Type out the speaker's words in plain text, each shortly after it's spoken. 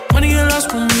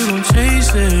lost, but we gon'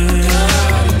 chase it.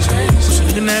 What you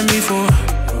looking at me for?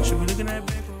 What you looking at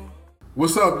me for?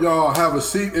 What's up, y'all? Have a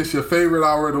seat. It's your favorite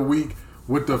hour of the week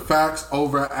with the Facts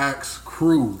Over Acts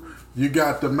crew. You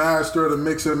got the master of the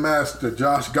mixing master,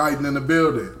 Josh Guyton, in the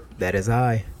building. That is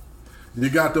I. You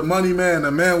got the money man,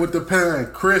 the man with the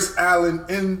pen, Chris Allen,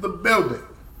 in the building.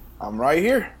 I'm right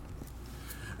here.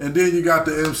 And then you got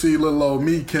the MC, little old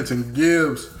me, Kenton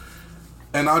Gibbs.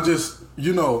 And I just,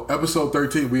 episode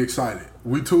 13, we excited.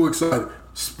 We too excited.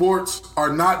 Sports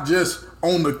are not just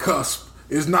on the cusp.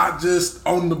 It's not just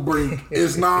on the brink.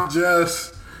 It's not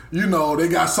just, they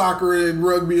got soccer and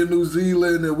rugby in New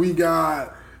Zealand, and we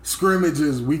got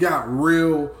scrimmages. We got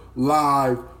real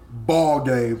live ball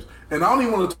games. And I don't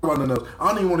even want to talk about nothing else. I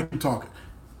don't even want to keep talking.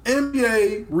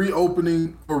 NBA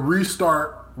reopening or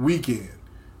restart weekend.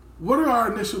 What are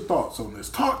our initial thoughts on this?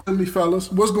 Talk to me,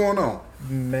 fellas. What's going on?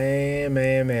 Man.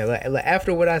 Like,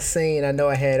 after what I seen, I know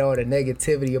I had all the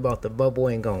negativity about the bubble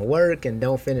ain't gonna work and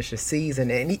don't finish the season.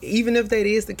 And even if that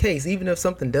is the case, even if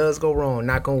something does go wrong,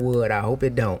 knock on wood, I hope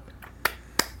it don't.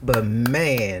 But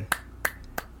man,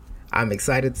 I'm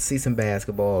excited to see some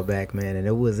basketball back, man. And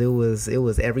it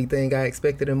was everything I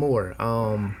expected and more.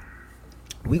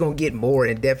 We gonna get more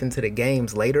in depth into the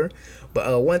games later.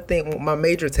 But one thing, my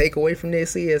major takeaway from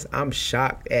this is I'm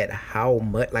shocked at how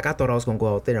much, I thought I was going to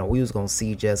go out there and we was going to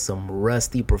see just some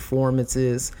rusty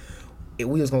performances.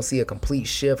 We was going to see a complete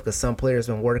shift because some players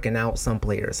been working out, some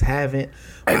players haven't.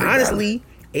 But honestly,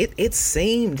 it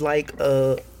seemed like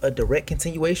a direct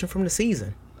continuation from the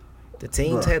season. The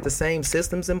teams had the same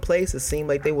systems in place. It seemed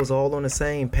like they was all on the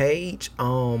same page.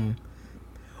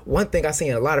 One thing I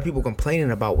seen a lot of people complaining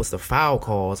about was the foul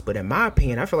calls, but in my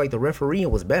opinion, I feel like the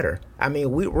refereeing was better. I mean,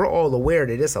 we're all aware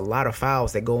that there's a lot of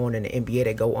fouls that go on in the NBA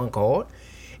that go uncalled,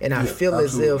 and I feel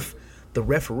absolutely as if the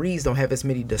referees don't have as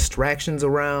many distractions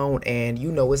around, and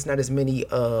it's not as many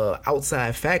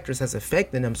outside factors that's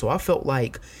affecting them. So I felt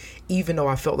like, even though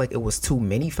I felt like it was too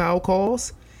many foul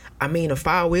calls, I mean, a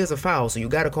foul is a foul, so you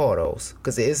got to call those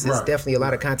because it's definitely a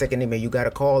lot of contact in them, and you got to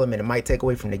call them, and it might take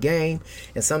away from the game.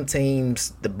 And some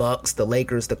teams, the Bucks, the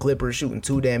Lakers, the Clippers, shooting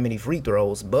too damn many free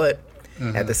throws, but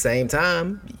at the same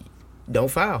time,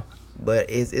 don't foul. But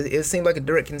it seemed like a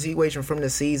direct continuation from the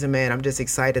season, man. I'm just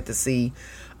excited to see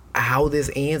how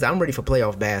this ends. I'm ready for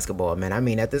playoff basketball, man. I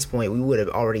mean, at this point, we would have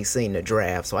already seen the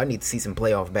draft, so I need to see some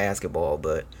playoff basketball.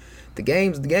 But the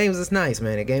games is nice,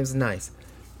 man. The games is nice.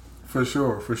 For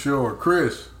sure.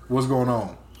 Chris, what's going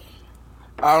on?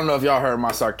 I don't know if y'all heard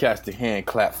my sarcastic hand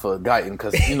clap for Guyton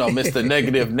because, Mr.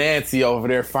 Negative Nancy over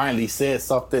there finally said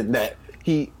something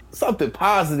something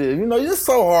positive. It's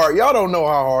so hard. Y'all don't know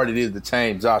how hard it is to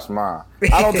change Josh's mind.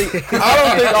 I don't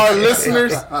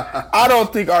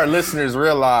think our listeners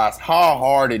realize how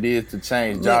hard it is to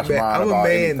change Josh's mind. I'm a man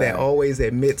anything. that always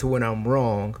admits when I'm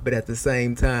wrong, but at the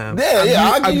same time,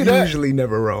 I'm usually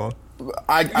never wrong.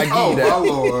 I give you that.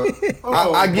 Lord.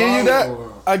 I give you that.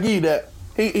 Lord. I give you that.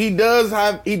 He does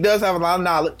have a lot of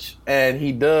knowledge, and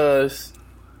he does.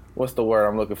 What's the word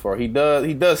I'm looking for? He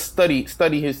does study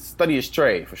his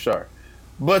trade for sure.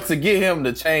 But to get him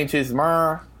to change his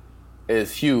mind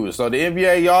is huge. So the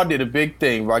NBA, y'all did a big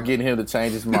thing by getting him to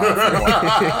change his mind.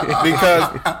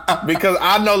 because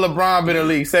I know LeBron been in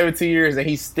the league 17 years and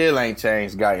he still ain't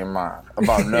changed Guyton's mind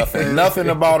about nothing. Nothing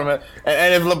about him.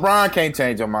 And if LeBron can't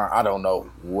change your mind, I don't know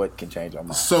what can change your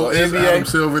mind. So is NBA, Adam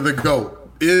Silver the GOAT?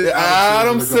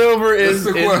 Adam Silver is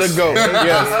the GOAT.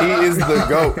 Yes, he is the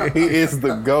GOAT. He is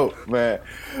the GOAT, man.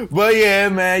 But yeah,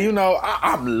 man,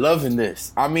 I'm loving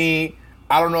this. I mean,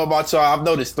 I don't know about y'all. I've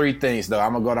noticed 3 things, though.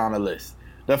 I'm going to go down the list.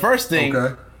 The first thing,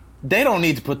 they don't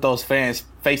need to put those fans'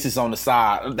 faces on the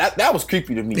side. That was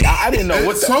creepy to me. I didn't know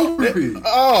what so creepy.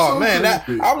 Oh, so man.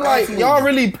 I'm like, absolutely. Y'all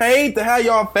really paid to have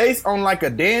y'all face on like a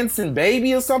dancing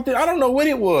baby or something? I don't know what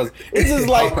it was. It's just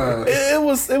like, it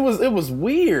was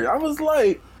weird. I was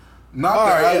like, not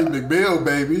the Ally McBeal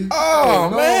baby. Oh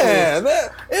no. Man,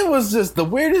 it was just the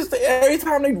weirdest thing. Every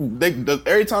time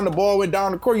every time the ball went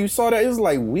down the court, you saw that it was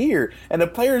like weird, and the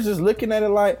players just looking at it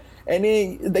like, and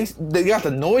then they got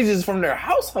the noises from their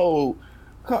household.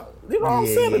 You know what I'm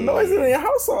saying? The noises in their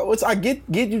household, which I get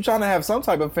you trying to have some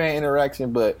type of fan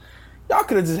interaction, but y'all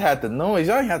could have just had the noise.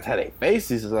 Y'all didn't have to have their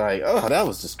faces. Like, oh, that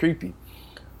was just creepy.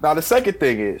 Now the second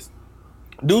thing is,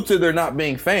 due to there not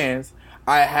being fans,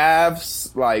 I have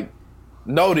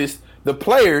noticed the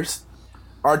players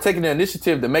are taking the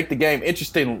initiative to make the game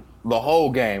interesting the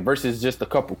whole game versus just a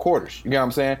couple quarters. You know what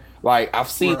I'm saying? Like, I've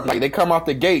seen, they come out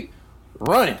the gate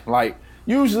running. Like,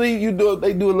 Usually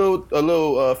they do a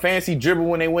little fancy dribble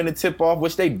when they win the tip off,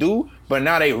 which they do, but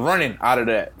now they running out of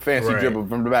that fancy dribble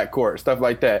from the back court, stuff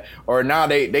like that. Or now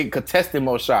they contesting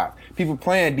more shots. People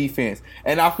playing defense,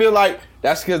 and I feel like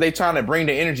that's because they trying to bring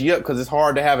the energy up because it's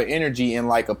hard to have an energy in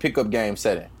like a pickup game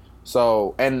setting.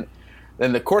 So and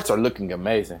the courts are looking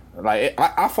amazing. Like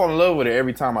I fall in love with it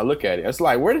every time I look at it. It's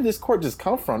like, where did this court just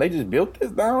come from? They just built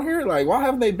this down here. Like, why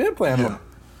haven't they been playing on it?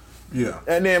 Yeah.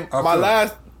 And then my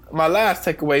last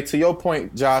takeaway to your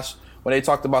point, Josh, when you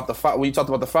talked about the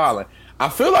fouling, I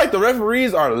feel like the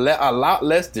referees are a lot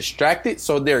less distracted,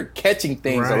 so they're catching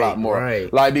things a lot more.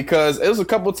 Right. Like, because it was a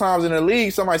couple times in the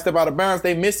league, somebody step out of bounds,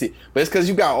 they miss it. But it's because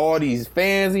you got all these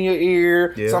fans in your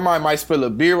ear. Yeah. Somebody might spill a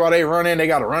beer while they running. They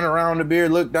got to run around the beer,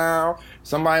 look down.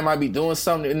 Somebody might be doing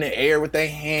something in the air with their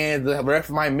hands. The ref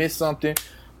might miss something.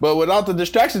 But without the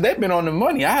distractions, they've been on the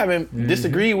money. I haven't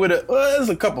disagreed with it. There's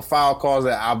a couple foul calls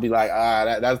that I'll be like,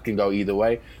 that can go either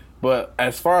way. But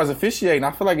as far as officiating,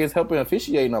 I feel like it's helping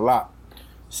officiating a lot.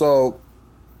 So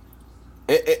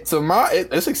it's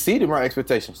exceeded my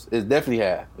expectations. It definitely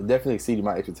has. It definitely exceeded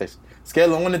my expectations.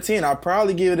 Scale of 1 to 10, I'll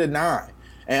probably give it a 9.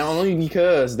 And only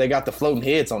because they got the floating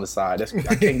heads on the side.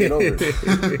 I can't get over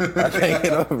it. I can't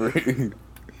get over it.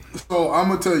 So I'm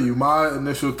going to tell you, my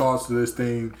initial thoughts to this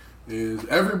thing is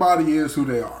everybody is who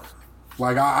they are.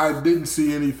 Like, I didn't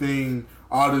see anything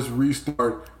out of this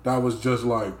restart that was just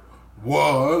like,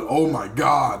 what? Oh my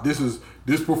God,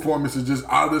 this performance is just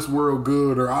out of this world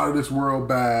good or out of this world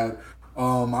bad.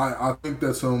 I think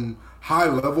that some high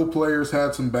level players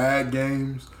had some bad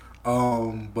games,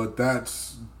 but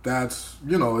that's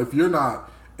if you're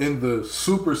not in the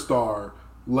superstar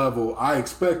level, I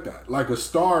expect that. Like, a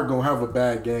star gonna have a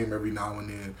bad game every now and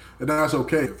then, and that's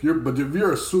okay. If you're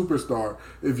a superstar,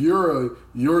 if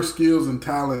your skills and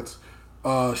talents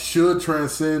should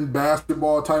transcend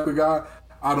basketball type of guy,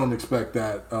 I don't expect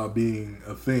that being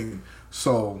a thing.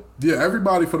 So yeah,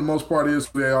 everybody for the most part is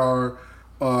who they are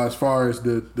as far as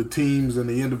the teams and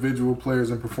the individual players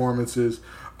and performances.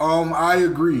 I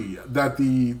agree that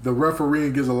the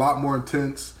refereeing gets a lot more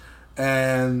intense,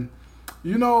 and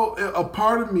a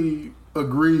part of me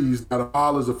agrees that a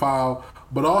foul is a foul,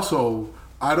 but also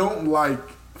I don't like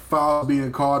fouls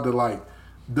being called to, like,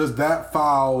 does that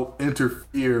foul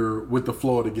interfere with the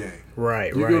flow of the game?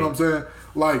 Right, You get what I'm saying?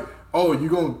 Like, oh, you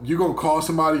gonna call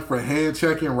somebody for hand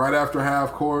checking right after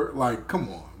half court? Like, come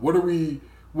on, what are we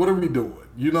doing?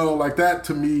 Like, that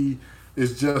to me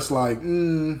is just like, I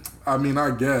mean,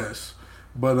 I guess,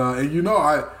 but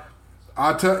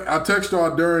I text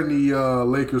y'all during the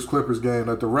Lakers Clippers game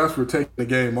that the refs were taking the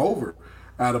game over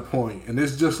at a point, and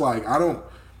it's just like I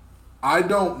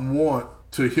don't want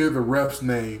to hear the ref's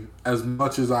name as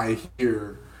much as I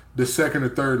hear the second or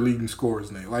third leading scorer's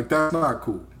name. Like, that's not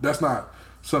cool. That's not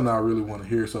something I really want to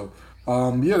hear. So,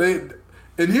 and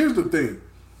here's the thing,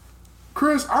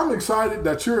 Chris, I'm excited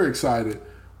that you're excited,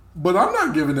 but I'm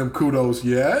not giving them kudos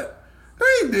yet. They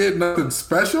ain't did nothing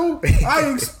special.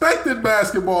 I expected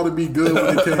basketball to be good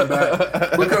when it came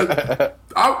back, because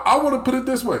I want to put it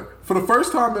this way. For the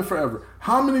first time in forever,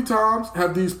 how many times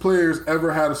have these players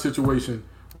ever had a situation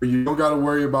where you don't got to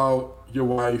worry about your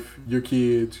wife, your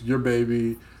kids, your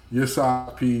baby, your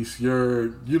side piece,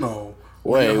 your,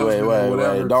 Wait.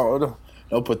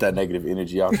 Don't put that negative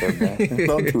energy out there, man.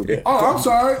 Don't do that. Oh,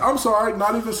 I'm sorry.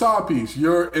 Not even side piece.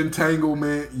 Your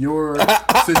entanglement, your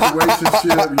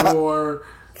situationship,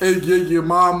 your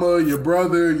mama, your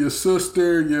brother, your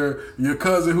sister, your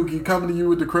cousin who keep coming to you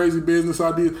with the crazy business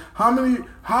ideas. How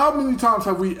many times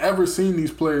have we ever seen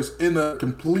these players in a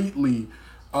completely,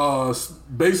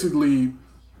 basically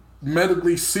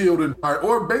medically sealed environment,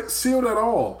 or sealed at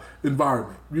all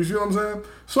environment? You see what I'm saying?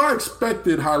 So I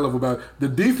expected high level basketball. The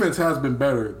defense has been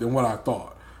better than what I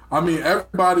thought. I mean,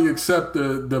 everybody except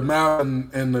the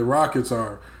Mountain and the Rockets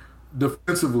are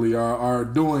defensively are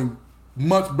doing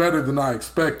much better than I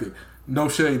expected. No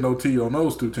shade, no tea on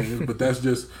those two teams, but that's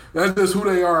just who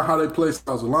they are, how they play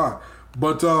styles of line.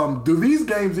 But do these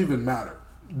games even matter?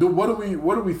 What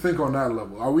do we think on that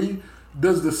level?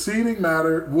 Does the seeding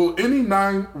matter? Will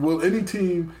any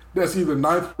team that's either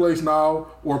ninth place now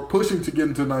or pushing to get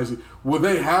into ninth seed, will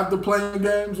they have the playing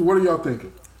games? What are y'all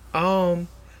thinking?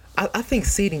 I think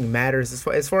seeding matters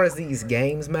as far as these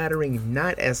games mattering,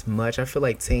 not as much. I feel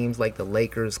like teams like the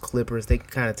Lakers, Clippers, they can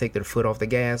kind of take their foot off the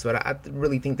gas, but I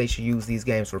really think they should use these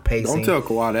games for pacing. Don't tell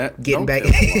Kawhi that. Getting back.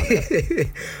 I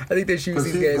think they should use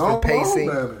these games for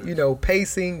pacing.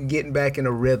 Pacing, getting back in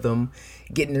a rhythm,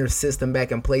 getting their system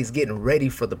back in place, getting ready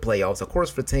for the playoffs. Of course,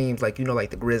 for teams like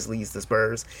the Grizzlies, the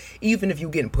Spurs, even if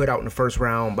you're getting put out in the first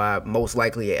round by most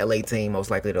likely a LA team, most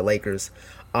likely the Lakers,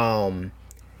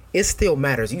 it still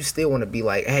matters. You still want to be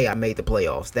like, hey, I made the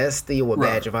playoffs. That's still a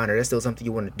badge of honor. That's still something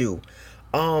you want to do.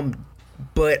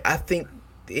 But I think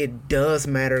it does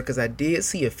matter because I did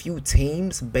see a few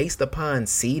teams based upon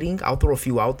seeding. I'll throw a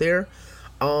few out there.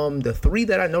 The three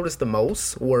that I noticed the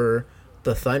most were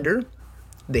the Thunder,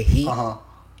 the Heat,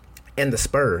 and the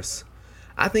Spurs.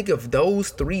 I think if those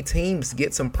three teams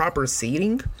get some proper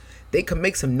seeding, they can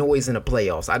make some noise in the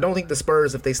playoffs. I don't think the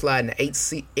Spurs, if they slide in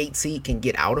the 8 seed, can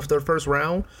get out of their first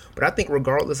round. But I think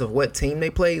regardless of what team they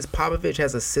play, Popovich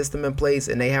has a system in place,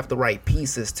 and they have the right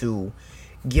pieces to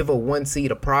give a 1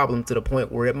 seed a problem to the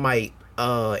point where it might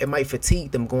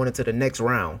fatigue them going into the next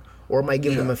round. Or it might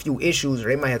give them a few issues, or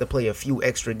they might have to play a few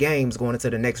extra games going into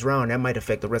the next round. That might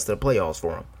affect the rest of the playoffs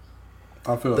for them.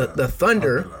 I feel the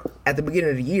Thunder, at the beginning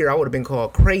of the year, I would have been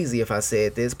called crazy if I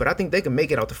said this, but I think they can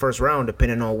make it out the first round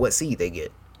depending on what seed they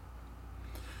get.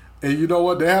 And you know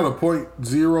what? They had a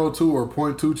 .02 or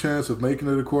 .2 chance of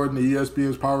making it according to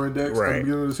ESPN's Power Index at the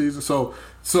beginning of the season. So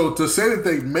to say that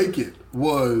they make it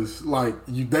was like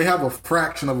they have a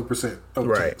fraction of a percent of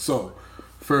a chance. So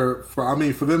for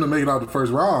them to make it out the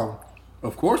first round,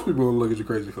 of course people will look at you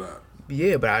crazy for that.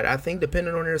 Yeah, but I think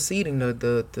depending on their seeding,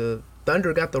 the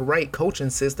Thunder got the right coaching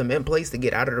system in place to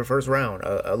get out of the first round,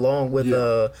 along with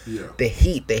the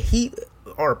Heat. The Heat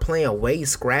are playing way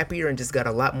scrappier and just got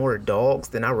a lot more dogs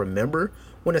than I remember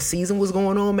when the season was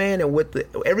going on, man, and with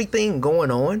everything going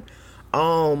on.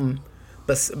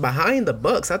 But behind the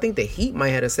Bucks, I think the Heat might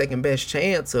have a second best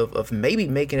chance of maybe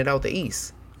making it out the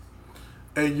East.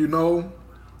 And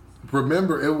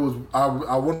remember, it was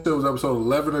I want to say it was episode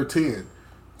 11 or 10.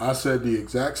 I said the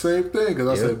exact same thing because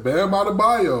I said Bam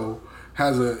Adebayo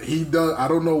he does. I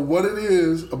don't know what it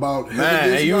is about him.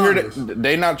 Man, and you heard it.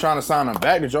 They not trying to sign him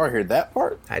back. Did y'all hear that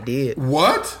part? I did.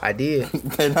 What? I did.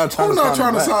 They not trying Who's not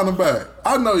trying to sign him back?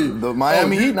 I know you. The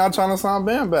Miami Heat not trying to sign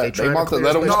Bam back. They about to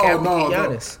let him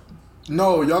go.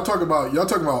 No, y'all talking about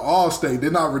Allstate.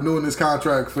 They're not renewing his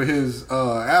contract for his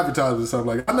advertising and stuff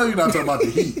like that. I know you're not talking about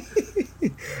the Heat.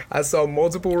 I saw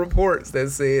multiple reports that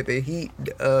said the Heat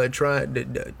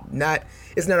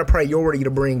it's not a priority to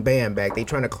bring Bam back. They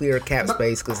trying to clear cap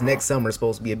space because next summer is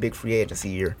supposed to be a big free agency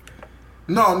year.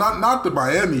 No, not the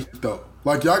Miami Heat though.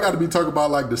 Like y'all got to be talking about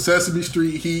like the Sesame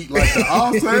Street Heat, like the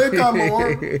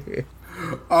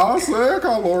I'll say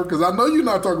Lord, because I know you're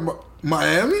not talking about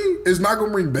Miami. Is not going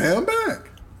to bring Bam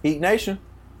back. Heat Nation.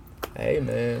 Hey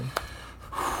man.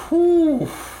 Whew.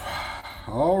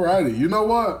 Alrighty, you know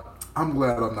what? I'm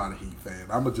glad I'm not a Heat fan.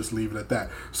 I'm going to just leave it at that.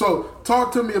 So,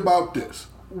 talk to me about this.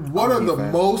 What are the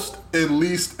most and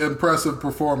least impressive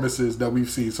performances that we've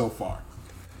seen so far?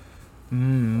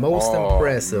 Most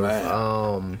impressive.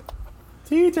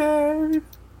 TJ.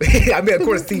 I mean, of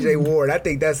course, TJ Ward. I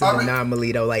think that's an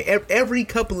anomaly, though. Like, every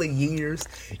couple of years,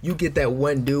 you get that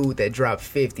one dude that dropped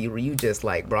 50 where you just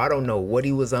like, bro, I don't know what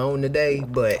he was on today,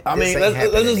 but I mean,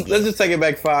 let's just take it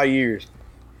back 5 years.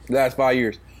 Last 5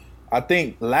 years. I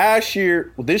think this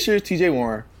year's TJ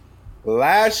Warren.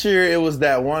 Last year, it was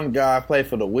that one guy played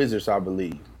for the Wizards, I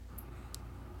believe.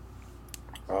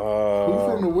 Who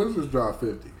from the Wizards dropped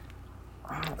 50?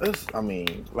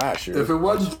 Last year. If it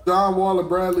wasn't John Wall or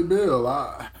Bradley Beal,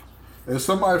 and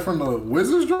somebody from the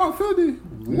Wizards dropped 50?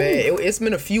 Man, it's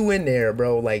been a few in there,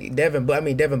 bro. Like, Devin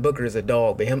Booker is a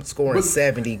dog, but him scoring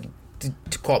 70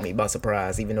 caught me by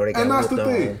surprise, even though they got whooped on. And that's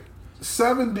the thing.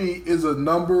 70 is a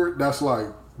number that's like,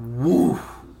 woo.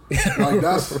 Like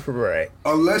that's right.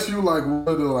 Unless you like one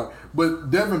of the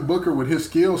but Devin Booker with his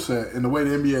skill set and the way the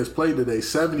NBA has played today,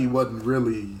 70 wasn't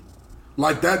really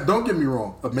like that. Don't get me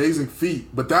wrong, amazing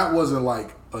feat, but that wasn't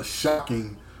like a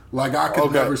shocking. Like I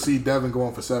could never see Devin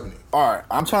going for 70. All right,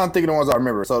 I'm trying to think of the ones I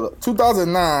remember. So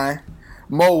 2009,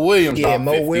 Mo Williams. Yeah,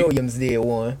 Mo 50. Williams did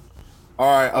one.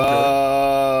 All right,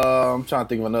 I'm trying to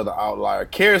think of another outlier.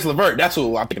 Karis LeVert, that's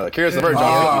who I'm thinking of. Karis LeVert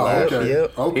dropped 50 last year.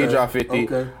 Okay. He dropped 50.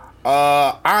 Okay.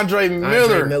 Andre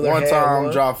Miller one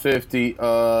time dropped 50.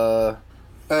 Terrence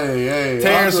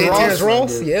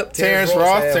Ross. Yep.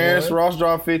 Terrence Ross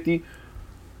dropped 50.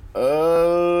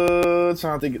 Trying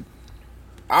to think.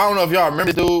 I don't know if y'all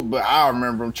remember the dude, but I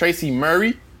remember him. Tracy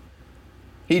Murray.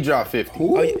 He dropped 50.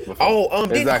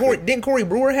 Didn't Corey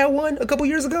Brewer have one a couple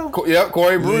years ago?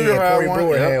 Corey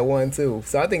Brewer had one too.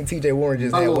 So I think TJ Warren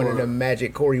just had one of the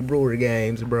magic Corey Brewer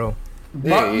games, bro.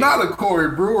 Not a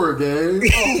Corey Brewer game.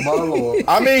 Oh my lord!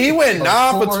 I mean, he went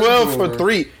 9 for 12 for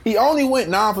 3. He only went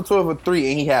 9 for 12 for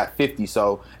 3, and he had 50.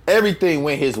 So everything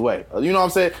went his way. You know what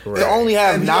I'm saying? Right. To only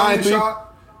have 9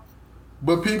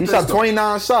 but he shot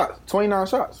 29 shots. 29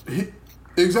 shots.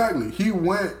 Exactly. He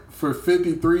went for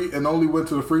 53 and only went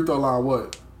to the free throw line.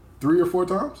 What? 3 or 4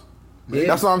 times?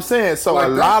 That's what I'm saying. So Like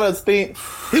a that- lot of things.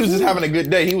 He was just having a good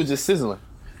day. He was just sizzling.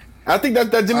 I think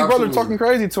that Jimmy Butler Absolutely. talking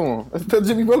crazy to him. That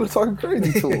Jimmy Butler talking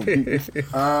crazy to him.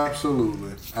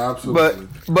 Absolutely.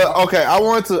 But okay,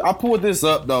 I pulled this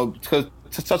up though to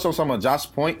touch on some of Josh's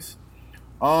points.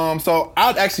 So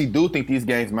I actually do think these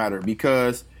games matter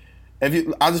because I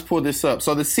just pulled this up.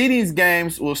 So the seedings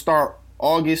games will start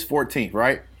August 14th,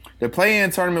 right? The play-in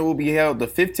tournament will be held the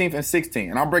 15th and 16th,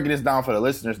 and I'm breaking this down for the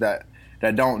listeners that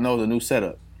don't know the new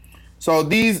setup. So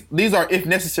these are if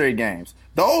necessary games.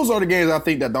 Those are the games I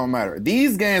think that don't matter.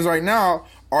 These games right now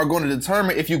are going to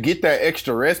determine if you get that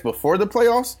extra rest before the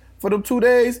playoffs for them 2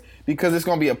 days because it's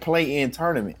going to be a play-in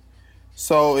tournament.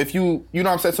 So if you know what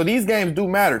I'm saying? So these games do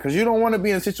matter because you don't want to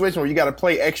be in a situation where you got to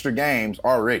play extra games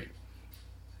already.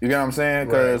 You get what I'm saying?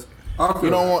 Because Right. you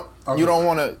don't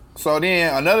want to. So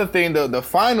then another thing, the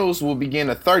finals will begin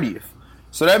the 30th.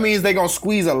 So that means they're going to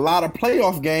squeeze a lot of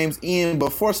playoff games in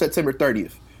before September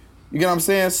 30th. You get what I'm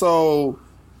saying? So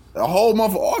the whole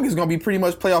month of August is going to be pretty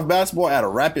much playoff basketball at a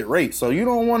rapid rate. So you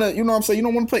don't want to, you know what I'm saying? You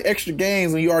don't want to play extra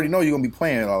games when you already know you're going to be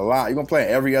playing a lot. You're going to play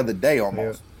every other day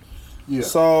almost. Yeah.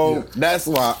 So Yeah. that's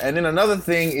why. And then another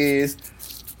thing is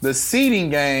the seeding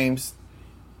games.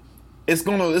 It's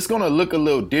gonna look a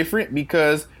little different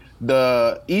because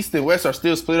the East and West are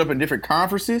still split up in different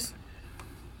conferences.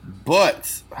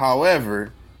 But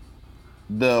however,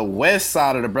 the West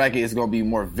side of the bracket is gonna be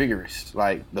more vigorous.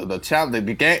 Like the challenge,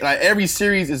 the game, like every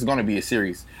series is gonna be a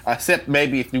series, except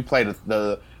maybe if you play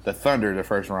the Thunder the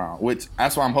first round. Which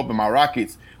that's why I'm hoping my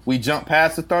Rockets we jump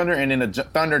past the Thunder and then the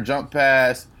Thunder jump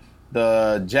past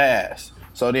the Jazz.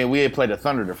 So then we play the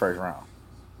Thunder the first round.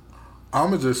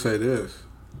 I'm gonna just say this.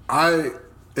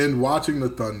 In watching the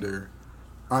Thunder,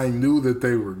 I knew that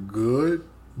they were good,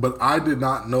 but I did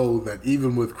not know that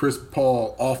even with Chris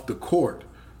Paul off the court,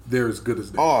 they're as good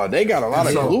as they. Oh, they got a lot of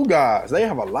And so- glue guys. They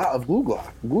have a lot of glue guys.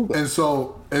 And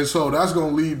so that's gonna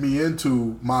lead me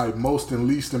into my most and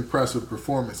least impressive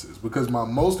performances because my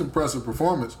most impressive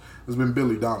performance has been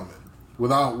Billy Donovan,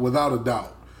 without a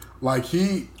doubt. Like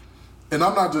and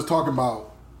I'm not just talking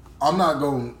about. I'm not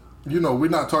going. We're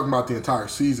not talking about the entire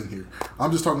season here.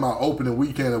 I'm just talking about opening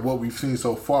weekend and what we've seen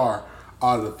so far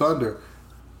out of the Thunder.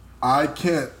 I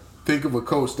can't think of a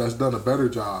coach that's done a better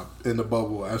job in the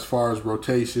bubble as far as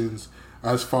rotations,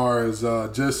 as far as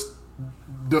just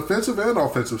defensive and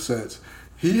offensive sets.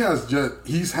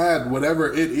 He's had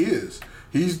whatever it is.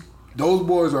 Those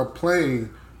boys are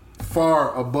playing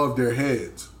far above their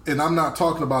heads. And I'm not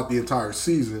talking about the entire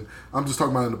season. I'm just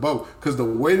talking about in the bubble. Because the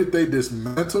way that they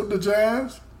dismantled the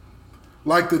Jazz,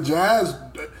 like the Jazz,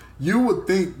 you would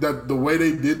think that the way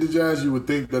they did the Jazz, you would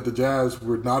think that the Jazz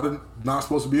were not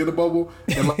supposed to be in the bubble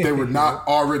and like they were not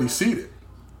already seeded.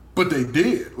 But they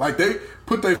did. Like they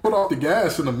put their foot off the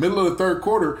gas in the middle of the third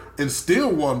quarter and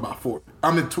still won by 40.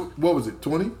 I mean, what was it,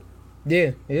 20?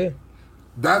 Yeah.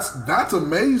 That's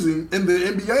amazing in the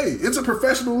NBA. It's a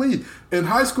professional league. In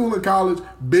high school and college,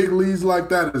 big leagues like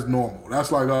that is normal.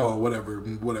 That's like, oh,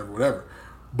 whatever.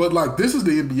 But like this is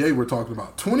the NBA we're talking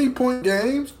about. 20-point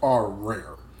games are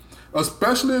rare.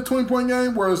 Especially a 20-point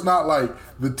game where it's not like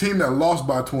the team that lost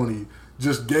by 20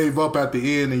 just gave up at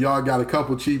the end and y'all got a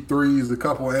couple cheap threes, a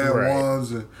couple and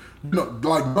ones, and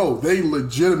no, they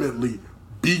legitimately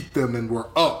beat them and were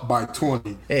up by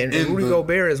 20. And Rudy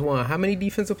Gobert has won how many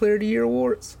Defensive Player of the Year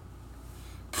awards?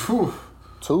 Phew,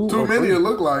 Too many it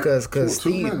looked like. Because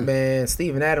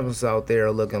Steven Adams was out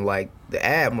there looking like the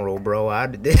Admiral, bro.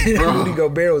 Rudy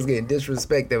Gobert was getting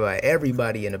disrespected by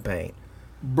everybody in the paint.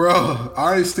 Bro,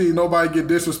 I ain't seen nobody get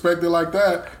disrespected like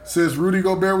that since Rudy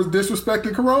Gobert was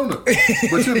disrespecting Corona.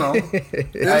 But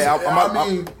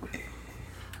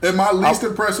in my least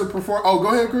impressive performance. Oh, go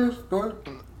ahead, Chris. Go ahead.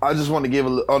 I just want to give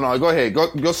a. Oh no, go ahead.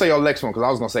 Go say your next one because I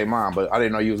was gonna say mine, but I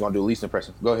didn't know you was gonna do least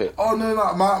impressive. Go ahead. Oh no.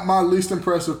 My least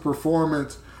impressive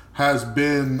performance has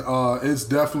been. It's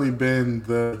definitely been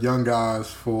the young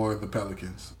guys for the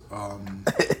Pelicans.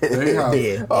 They have.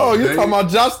 Yeah. Oh, you're talking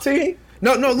about Josh T?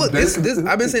 No, look, this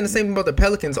I've been saying the same thing about the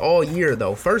Pelicans all year,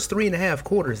 though. First 3.5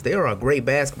 quarters, they are a great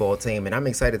basketball team, and I'm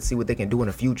excited to see what they can do in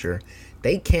the future.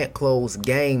 They can't close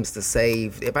games to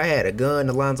save. If I had a gun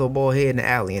to Lonzo Ball head in the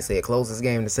alley and said, close this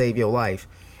game to save your life,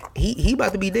 he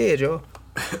about to be dead, y'all.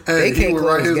 They can't close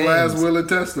write his games. last will and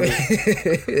testament.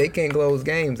 They can't close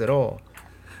games at all.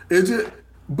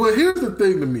 But here's the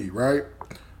thing to me, right?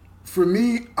 For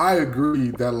me, I agree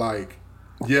that, like,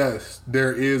 yes,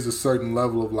 there is a certain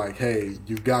level of, like, hey,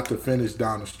 you've got to finish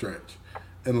down the stretch.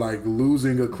 And, like,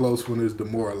 losing a close one is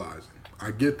demoralizing.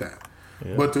 I get that.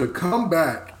 Yeah. But to come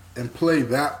back and play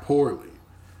that poorly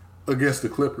against the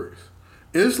Clippers,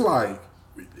 it's like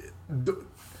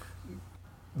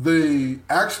the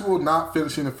actual not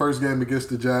finishing the first game against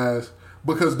the Jazz,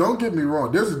 because don't get me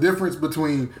wrong, there's a difference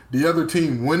between the other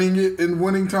team winning it in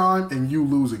winning time and you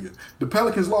losing it. The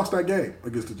Pelicans lost that game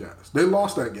against the Jazz. They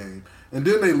lost that game. And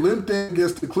then they limped in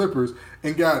against the Clippers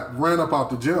and got ran up out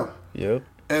the gym. Yep.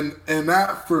 And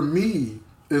that, for me,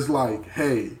 is like,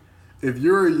 hey, if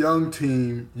you're a young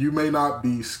team, you may not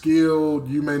be skilled,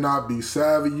 you may not be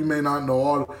savvy, you may not know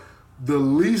all. The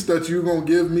least that you're going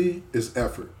to give me is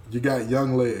effort. You got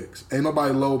young legs. Ain't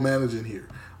nobody load managing here.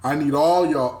 I need all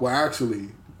y'all. Well, actually,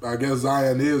 I guess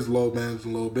Zion is load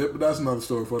managing a little bit, but that's another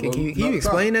story for another time. Can you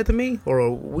explain that to me? Or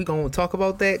are we going to talk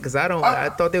about that? Because I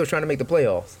thought they were trying to make the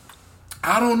playoffs.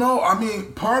 I don't know. I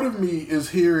mean, part of me is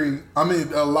hearing,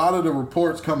 a lot of the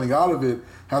reports coming out of it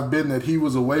have been that he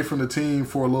was away from the team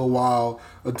for a little while,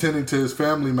 attending to his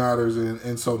family matters,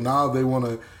 and so now they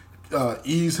want to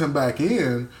ease him back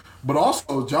in. But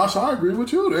also, Josh, I agree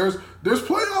with you. There's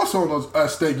playoffs on us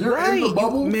at stake. You're in the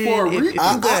bubble for a reason.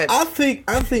 I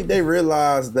think they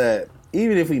realize that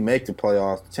even if we make the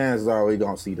playoffs, chances are we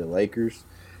gonna see the Lakers.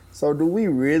 So do we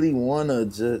really want to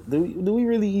just do we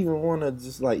really even want to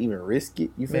just like even risk it?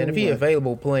 You feel Man, me? if he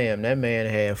available, play him. That man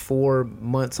had 4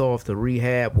 months off to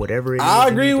rehab, whatever it is. I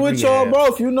agree with y'all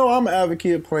both. You know, I'm an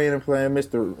advocate of playing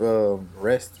Mr.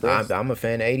 Rest. I'm a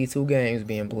fan of 82 games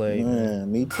being played. Man,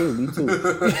 me too.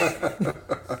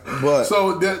 But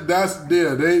so they're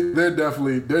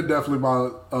definitely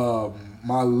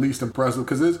my least impressive,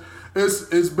 because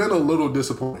it's been a little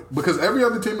disappointing, because every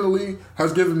other team in the league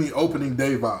has given me opening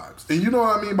day vibes. And you know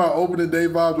what I mean by opening day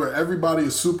vibes, where everybody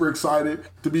is super excited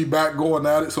to be back going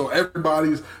at it. So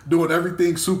everybody's doing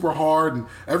everything super hard and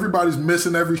everybody's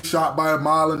missing every shot by a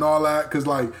mile and all that, because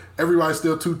like everybody's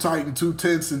still too tight and too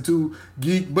tense and too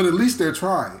geek, but at least they're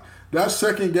trying. That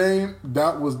second game,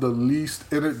 that was the least.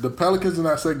 The Pelicans in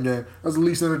that second game, that's the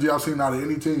least energy I've seen out of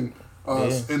any team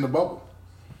in the bubble.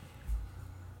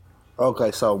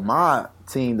 Okay, so my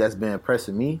team that's been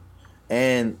impressing me,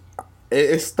 and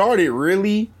it started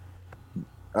really,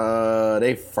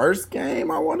 their first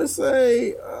game, I want to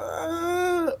say,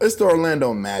 it's the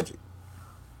Orlando Magic.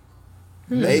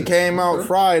 They came out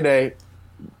Friday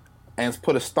and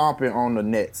put a stomping on the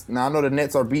Nets. Now, I know the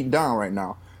Nets are beat down right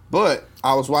now, but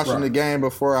I was watching the game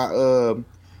before I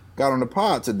got on the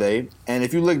pod today, and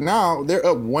if you look now, they're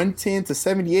up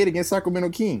 110-78 against Sacramento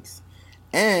Kings.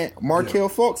 And Markelle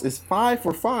Fultz is 5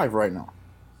 for 5 right now.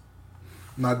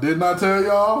 Now, didn't I tell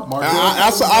y'all? I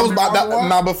was about that.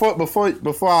 Now,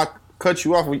 before I cut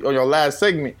you off on your last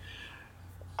segment,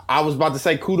 I was about to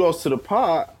say kudos to the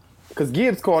pod, because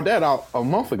Gibbs called that out a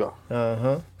month ago.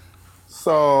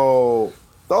 So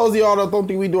those of y'all that don't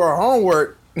think we do our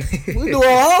homework, we do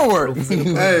our homework.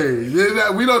 Hey,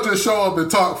 we don't just show up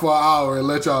and talk for an hour and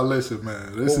let y'all listen,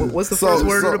 man. What's the first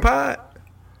word of the pod?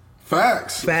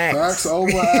 Facts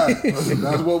over act.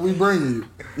 That's what we bring you.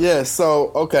 Yeah,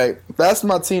 so, okay. That's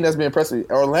my team that's been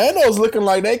impressive. Orlando's looking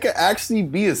like they could actually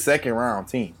be a second-round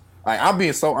team. Like, I'm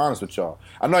being so honest with y'all.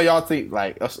 I know y'all think,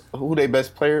 like, who their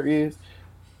best player is.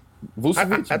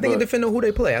 Vucevic, I think it depends on who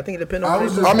they play. I think it depends on who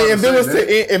they play. I mean,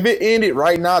 if it ended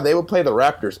right now, they would play the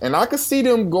Raptors. And I could see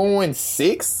them going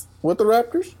 6 with the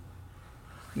Raptors.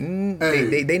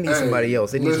 They need somebody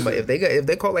else. They need somebody. If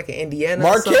they call like an Indiana.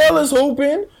 Markelle is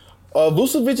hooping.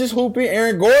 Vucevic is hooping.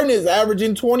 Aaron Gordon is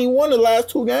averaging 21 the last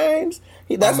 2 games.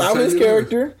 That's out his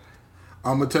character.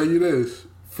 I'm going to tell you this.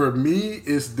 For me,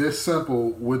 it's this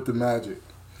simple with the Magic.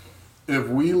 If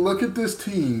we look at this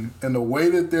team and the way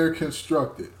that they're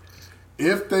constructed,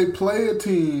 if they play a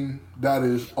team that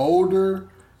is older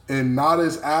and not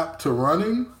as apt to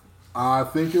running, I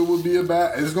think it's going to be a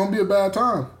bad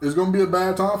time. It's going to be a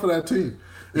bad time for that team.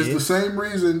 It's the same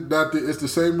reason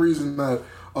that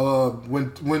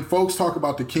when folks talk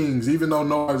about the Kings, even though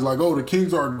nobody's like, oh, the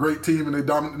Kings are a great team and they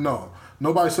dominate. No,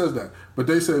 nobody says that. But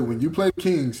they say when you play the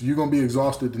Kings, you're going to be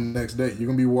exhausted the next day. You're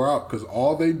going to be wore out, because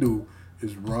all they do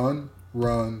is run.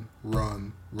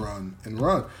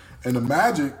 And the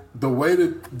Magic, the way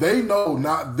that they know,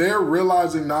 they're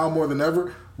realizing now more than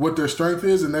ever what their strength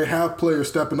is, and they have players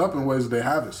stepping up in ways that they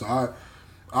haven't. So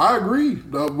I agree.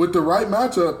 With the right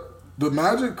matchup, the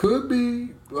Magic could be.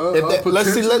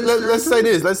 Let's say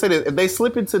this. If they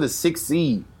slip into the 6th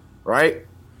seed, right?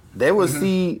 They would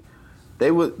see. They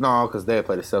would because they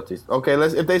play the Celtics. Okay,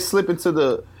 if they slip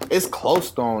into it's close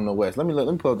though in the West. Let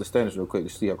me pull up the standings real quick to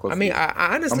see how close. I mean,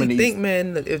 I honestly think,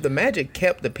 man, if the Magic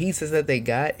kept the pieces that they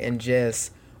got and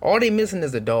just All they missing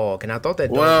is a dog, and I thought that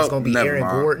dog Well, was gonna be never Aaron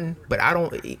mind. Gordon, but I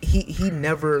don't. He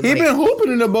never. He been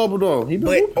hooping in the bubble though. He been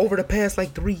But hooping. over the past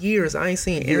like 3 years, I ain't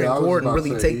seen Yeah, Aaron I was Gordon about to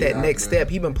really say, take that yeah, next man. step.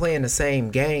 He been playing the same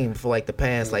game for like the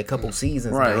past like couple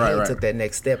seasons. Right, but right, he right. took that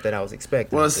next step that I was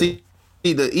expecting. Well, him to. see,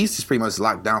 the East is pretty much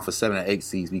locked down for 7 and 8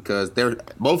 seeds because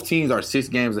both teams are 6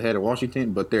 games ahead of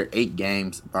Washington, but they're 8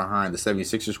 games behind the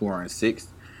 76ers, who are in 6th.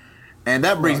 And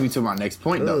that brings me to my next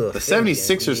point, though. Ugh, The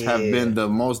 76ers have yeah. been the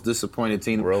most disappointed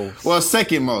team. Gross. Well,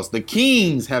 second most. The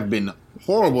Kings have been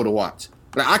horrible to watch.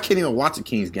 Like, I can't even watch a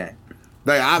Kings game.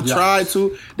 Like, I've Yes. tried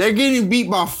to. They're getting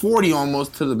beat by 40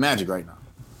 almost to the Magic right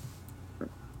now.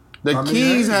 The I mean,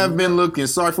 Kings hey, have been looking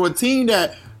sorry for a team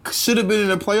that should have been in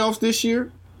the playoffs this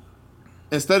year.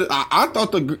 Instead, I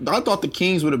thought the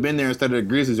Kings would have been there instead of the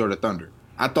Grizzlies or the Thunder.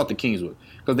 I thought the Kings would,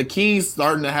 because the Kings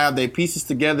starting to have their pieces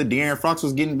together. De'Aaron Fox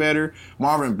was getting better.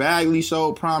 Marvin Bagley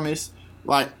showed promise.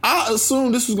 Like, I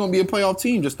assumed this was going to be a playoff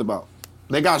team. Just about.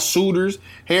 They got shooters.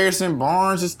 Harrison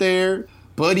Barnes is there.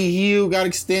 Buddy Hield got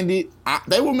extended.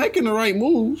 They were making the right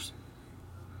moves,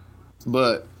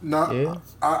 but No, Yeah.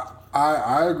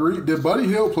 I agree. Did Buddy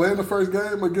Hield play in the first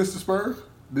game against the Spurs?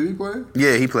 Did he play?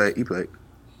 yeah, he played. He played.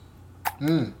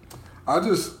 I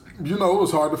just, it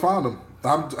was hard to find him.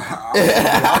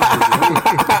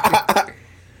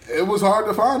 It was hard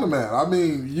to find him, man. I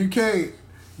mean, you can't.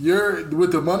 You're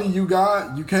with the money you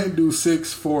got. You can't do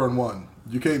 6-4-1.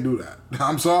 You can't do that.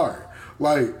 I'm sorry.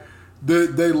 Like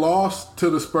they lost to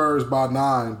the Spurs by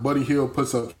 9. Buddy Hield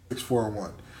puts up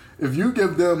 6-4-1. If you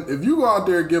go out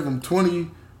there and give them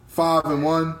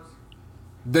 25-1,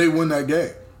 they win that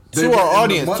game. To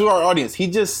our audience, he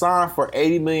just signed for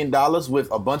 $80 million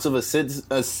with a bunch of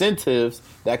incentives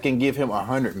that can give him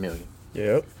 $100 million.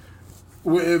 Yep.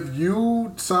 If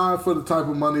you sign for the type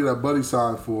of money that Buddy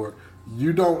signed for,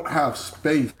 you don't have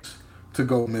space to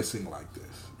go missing like this.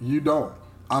 You don't.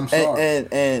 I'm sorry.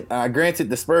 And granted,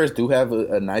 the Spurs do have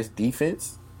a nice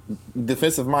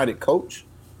defensive-minded coach,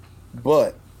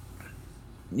 but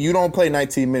you don't play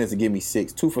 19 minutes and give me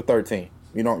 6, 2 for 13.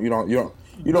 You don't make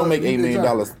 $8 million,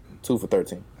 Exactly. 2 for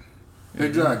 13.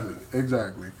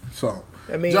 Exactly. So,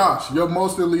 I mean- Josh, your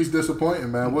most and least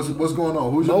disappointing, man. What's going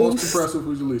on? Who's your most Most- impressive?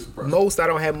 Who's your least impressive? Most, I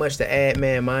don't have much to add,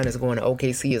 man. Mine is going to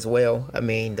OKC as well. I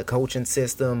mean, the coaching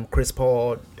system, Chris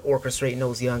Paul orchestrating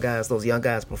those young guys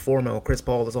performing when Chris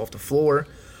Paul is off the floor.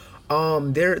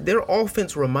 Their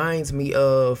offense reminds me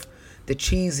of the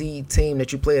cheesy team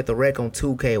that you play at the Rec on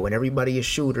 2K when everybody is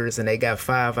shooters and they got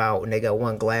 5 out and they got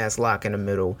one glass lock in the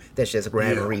middle that's just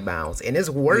grabbing rebounds. And it's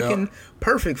working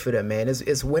perfect for them, man.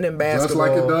 It's winning basketball.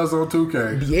 Just like it does on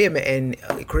 2K. Yeah, man. And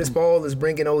Chris Paul is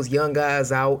bringing those young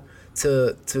guys out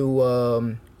to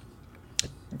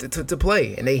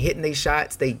play, and they hitting their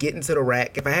shots. They get into the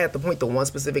rack. If I had to point to one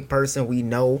specific person, we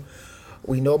know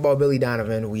about Billy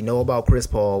Donovan. We know about Chris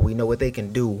Paul. We know what they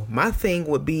can do. My thing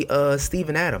would be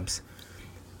Steven Adams,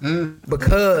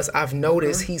 because I've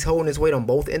noticed he's holding his weight on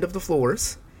both end of the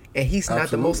floors, and he's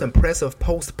not the most impressive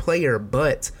post player,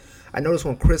 but I notice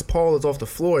when Chris Paul is off the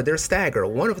floor, they're staggered.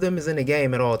 One of them is in the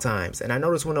game at all times. And I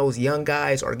notice when those young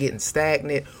guys are getting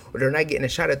stagnant or they're not getting a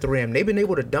shot at the rim, they've been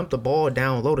able to dump the ball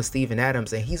down low to Steven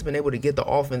Adams, and he's been able to get the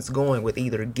offense going with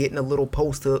either getting a little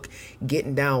post hook,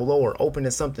 getting down low, or opening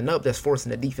something up that's forcing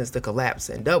the defense to collapse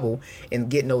and double, and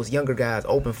getting those younger guys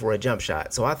open for a jump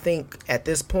shot. So I think at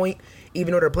this point,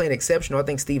 even though they're playing exceptional, I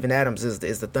think Steven Adams is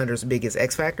the Thunder's biggest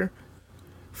X factor.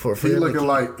 He looked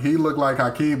like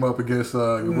Hakeem up against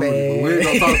Rudy. But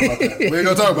we ain't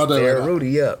gonna talk about that. Tear Right now.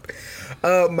 Rudy up.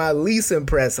 My least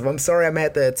impressive. I'm sorry I'm gonna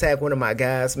have to attack one of my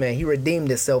guys, man. He redeemed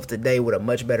himself today with a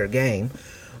much better game.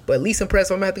 But least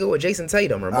impressive, I'm gonna have to go with Jason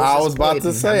Tatum. I was about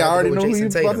to say, I already know who you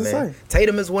was about to say.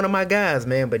 Tatum is one of my guys,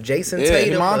 man. But Jason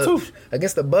Tatum mine too.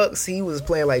 Against the Bucks, he was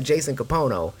playing like Jason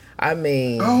Capono. I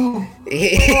mean, Not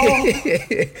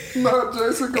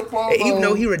Jason Capone. even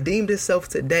though he redeemed himself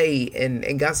today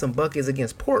and got some buckets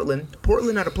against Portland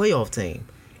not a playoff team.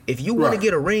 If you want to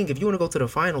get a ring, if you want to go to the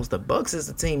finals, the Bucks is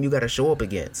the team you got to show up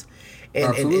against.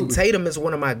 And Tatum is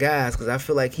one of my guys because I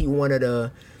feel like he wanted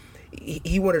a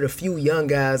few young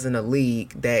guys in the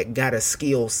league that got a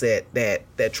skill set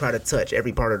that try to touch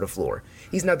every part of the floor.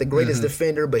 He's not the greatest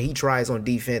defender, but he tries on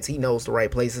defense. He knows the right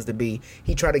places to be.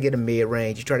 He try to get a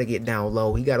mid-range. He try to get down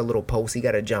low. He got a little post. He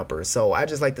got a jumper. So I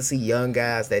just like to see young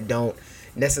guys that don't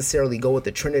necessarily go with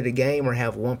the trend of the game or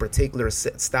have one particular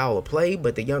style of play,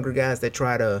 but the younger guys that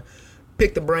try to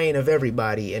pick the brain of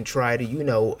everybody and try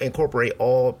to, incorporate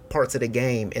all parts of the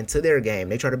game into their game.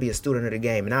 They try to be a student of the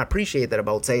game. And I appreciate that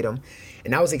about Tatum.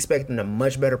 And I was expecting a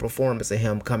much better performance of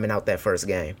him coming out that first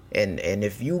game. And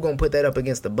if you going to put that up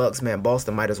against the Bucks, man,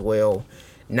 Boston might as well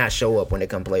not show up when it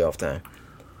come playoff time.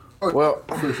 Well,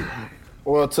 Official.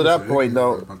 well, to that point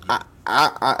though,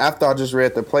 after I just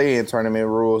read the play-in tournament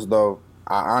rules though,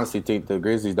 I honestly think the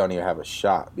Grizzlies don't even have a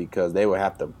shot because they would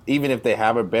have to, even if they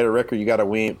have a better record, you got to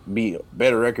be a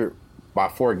better record by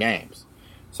 4 games.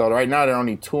 So right now they're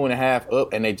only 2.5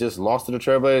 up, and they just lost to the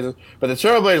Trailblazers. But the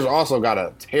Trailblazers also got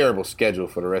a terrible schedule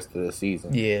for the rest of the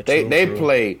season. Yeah, they true.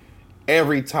 play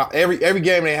every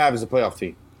game they have is a playoff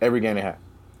team. Every game they have.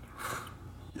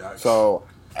 Yikes. So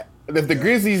if the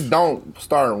Grizzlies don't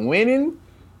start winning,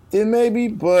 then maybe.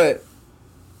 But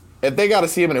if they got to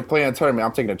see them in a play-in tournament,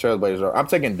 I'm taking the Trailblazers. I'm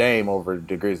taking Dame over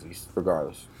the Grizzlies,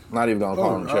 regardless. I'm not even gonna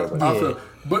call them the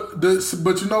Trailblazers.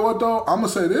 But you know what though? I'm gonna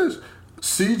say this: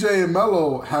 CJ and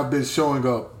Melo have been showing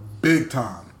up big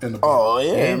time in the. Oh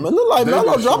yeah, man. Look like They've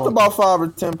Melo been dropped showing- about 5 or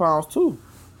 10 pounds too.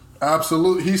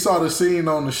 Absolutely, he saw the scene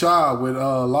on the Shy with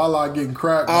Lala getting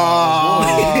cracked. He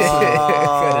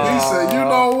said, "You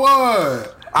know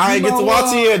what? I ain't You get to know watch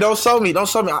what? it yet. Don't show me.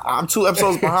 I'm 2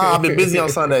 episodes behind. I've been busy on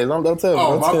Sundays. Don't tell me.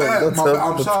 Oh, Don't my tell me. bad. Don't My tell bad. me.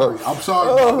 I'm Don't sorry. tell me. I'm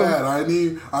sorry about that.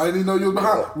 I didn't know you was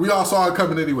behind. We all saw it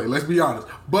coming anyway. Let's be honest.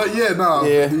 But yeah, no.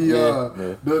 Yeah,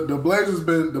 The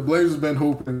Blazers been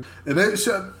hooping,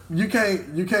 and you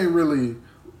can't really.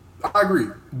 I agree.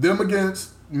 Them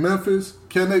against Memphis,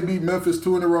 can they beat Memphis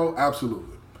 2 in a row?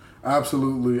 Absolutely.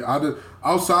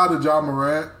 Outside of Ja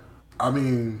Morant, I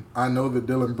mean, I know that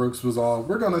Dylan Brooks was all,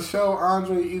 we're going to show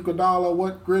Andre Iguodala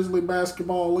what Grizzly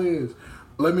basketball is.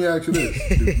 Let me ask you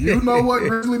this. Do you know what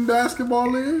Grizzly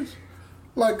basketball is?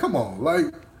 Like, come on.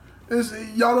 Like,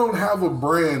 y'all don't have a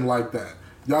brand like that.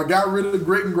 Y'all got rid of the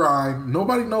grit and grind.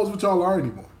 Nobody knows what y'all are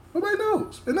anymore. Nobody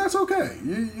knows. And that's okay.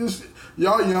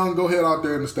 Y'all young, go ahead out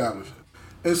there and establish it.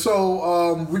 And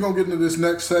so we're going to get into this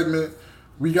next segment.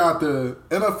 We got the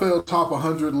NFL Top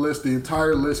 100 list. The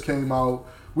entire list came out.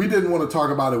 We didn't want to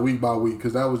talk about it week by week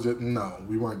because that was just, no,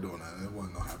 we weren't doing that. It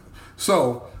wasn't going to happen.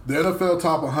 So the NFL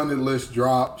Top 100 list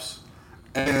drops,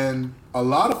 and a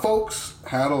lot of folks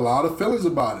had a lot of feelings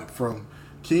about it, from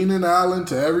Keenan Allen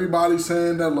to everybody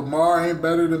saying that Lamar ain't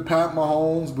better than Pat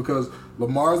Mahomes because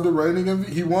Lamar's the reigning MVP.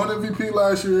 He won MVP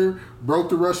last year, broke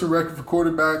the rushing record for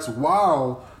quarterbacks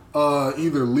while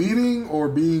either leading or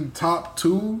being top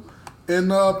 2 in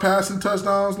passing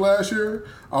touchdowns last year.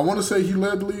 I want to say he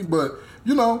led the league, but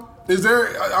you know,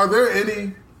 are there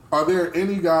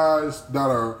any guys that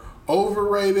are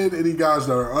overrated? Any guys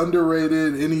that are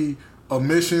underrated? Any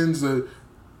omissions?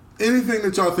 Anything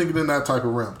that y'all thinking in that type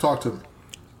of realm? Talk to me.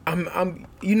 I'm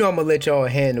gonna let y'all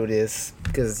handle this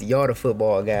because y'all the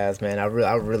football guys, man. I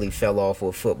really fell off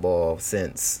with football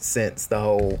since the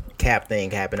whole cap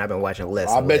thing happened. I've been watching less.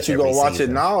 I and bet less you every gonna watch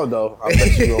season. it now, though. I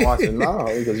bet you gonna watch it now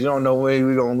because you don't know when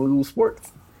we gonna lose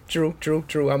sports. True.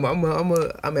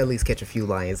 I'm at least catch a few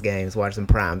Lions games, watch some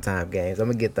primetime games. I'm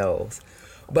gonna get those.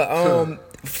 But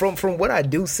from what I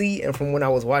do see and from when I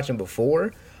was watching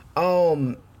before,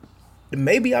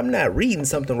 maybe I'm not reading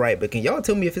something right. But can y'all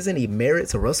tell me if there's any merit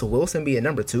to Russell Wilson being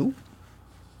number 2?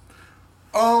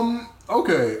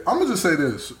 Okay, I'm gonna just say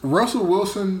this: Russell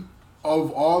Wilson,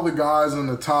 of all the guys in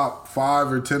the top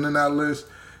 5 or 10 in that list,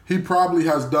 he probably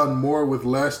has done more with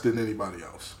less than anybody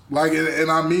else. Like, and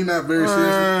I mean that very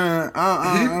seriously.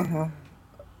 I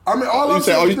mean, all I'm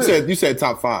saying is this. You said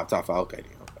top 5. Okay.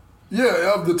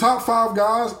 Yeah, of the top 5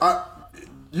 guys,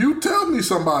 you tell me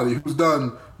somebody who's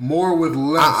done more with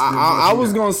less. I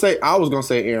was gonna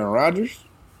say Aaron Rodgers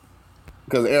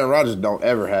because Aaron Rodgers don't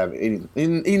ever have any.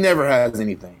 He never has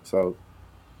anything. So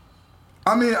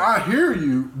I mean, I hear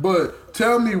you, but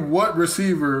tell me what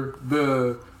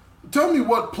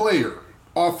player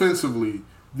offensively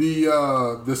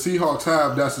the Seahawks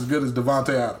have that's as good as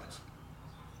Devontae Adams.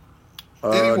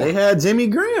 they had Jimmy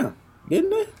Graham, didn't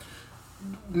they?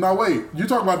 Now wait, you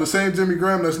talking about the same Jimmy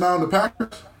Graham that's now in the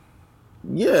Packers?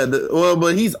 Yeah,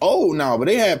 but he's old now. But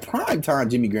they had prime time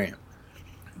Jimmy Graham.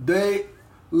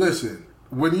 Listen,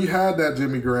 when he had that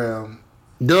Jimmy Graham,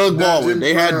 Doug Baldwin.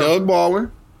 They had Doug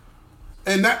Baldwin.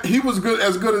 And that he was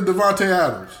as good as Devontae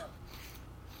Adams.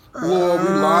 Lord, we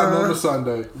lying on the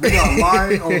Sunday. We got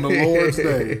lying on the Lord's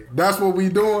Day. That's what we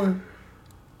doing.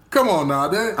 Come on now,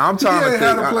 I'm trying to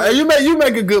think. You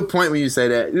make a good point when you say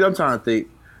that. I'm trying to think.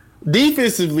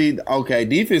 Defensively, I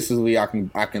can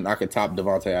top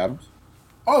Devontae Adams.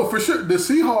 Oh, for sure. The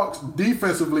Seahawks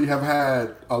defensively have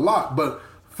had a lot, but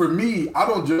for me, I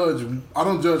don't judge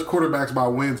quarterbacks by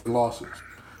wins and losses.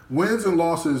 Wins and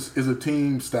losses is a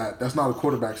team stat. That's not a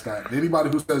quarterback stat. And anybody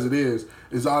who says it is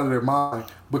out of their mind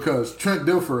because Trent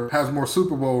Dilfer has more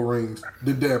Super Bowl rings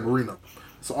than Dan Marino.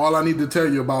 So all I need to tell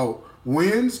you about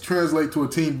wins translate to a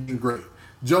team being great.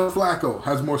 Joe Flacco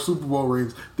has more Super Bowl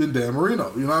rings than Dan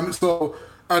Marino. You know what I mean? So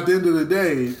at the end of the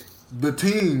day, the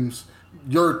teams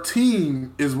your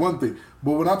team is one thing.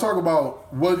 But when I talk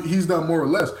about what he's done more or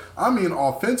less, I mean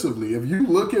offensively. If you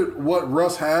look at what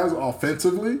Russ has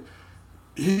offensively,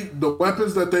 the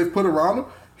weapons that they've put around him,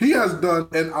 he has done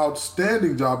an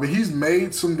outstanding job. And he's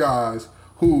made some guys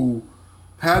who,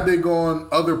 had they gone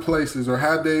other places or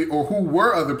who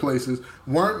were other places,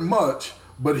 weren't much,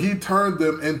 but he turned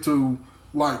them into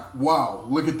like, wow,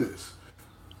 look at this.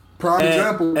 Prime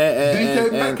example,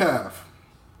 DK Metcalf.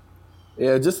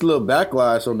 Yeah, just a little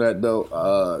backlash on that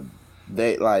though.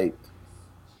 They like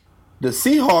the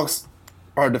Seahawks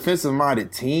are a defensive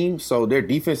minded team, so their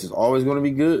defense is always going to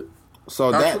be good.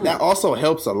 So that also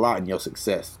helps a lot in your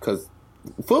success, because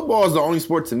football is the only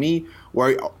sport to me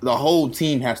where the whole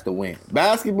team has to win.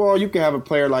 Basketball, you can have a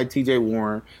player like T.J.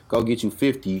 Warren go get you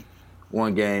 50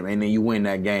 one game, and then you win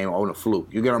that game on a fluke.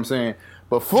 You get what I'm saying?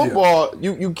 But football,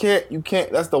 you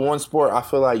can't. That's the one sport I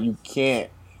feel like you can't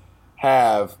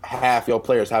have half your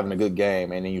players having a good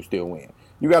game and then you still win.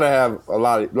 You got to have a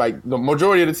lot of, like, the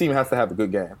majority of the team has to have a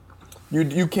good game.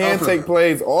 You can take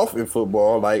plays off in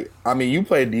football. Like, I mean, you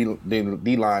play D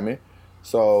lineman,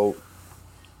 so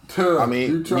I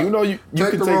mean, you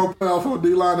take can the wrong play off on D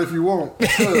line if you want.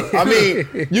 I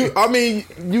mean,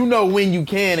 you know when you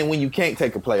can and when you can't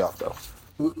take a play off though.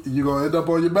 You're gonna end up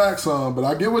on your back some, but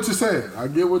I get what you're saying. I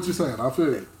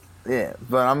feel it. Yeah,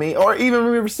 but I mean, or even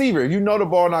a receiver, if you know the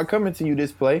ball not coming to you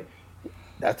this play,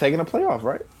 that's taking a play off,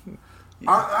 right?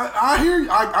 I hear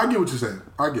you. I get what you're saying.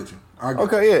 I get you.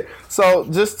 Okay, yeah. So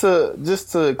just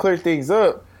to clear things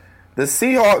up, the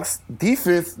Seahawks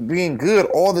defense being good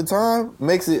all the time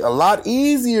makes it a lot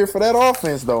easier for that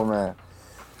offense, though, man.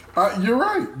 You're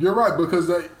right.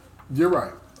 Because you're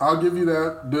right. I'll give you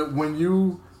that when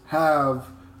you have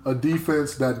a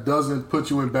defense that doesn't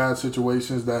put you in bad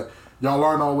situations, that y'all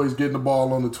aren't always getting the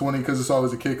ball on the 20 because it's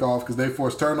always a kickoff, because they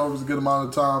force turnovers a good amount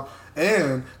of time,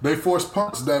 and they force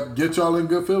punts that get y'all in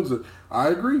good fields. I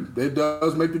agree. It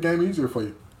does make the game easier for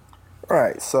you.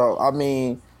 Right. So, I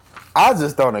mean, I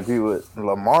just don't agree with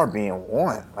Lamar being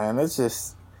one, man. It's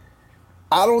just,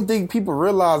 I don't think people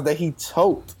realize that he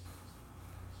choked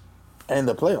in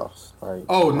the playoffs. Right?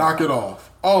 Oh, knock it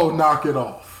off. Knock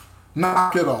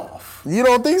it off. You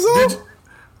don't think so?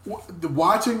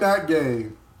 Watching that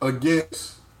game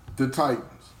against the Titans,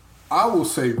 I will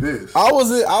say this. I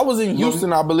was in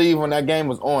Houston, I believe, when that game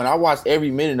was on. I watched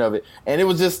every minute of it, and it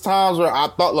was just times where I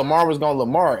thought Lamar was going to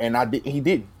Lamar, and he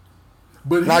didn't.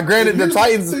 But now, granted, the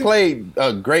Titans played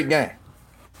a great game.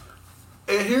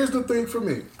 And here's the thing for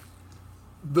me.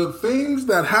 The things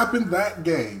that happened that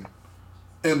game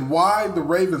and why the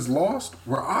Ravens lost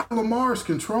were out of Lamar's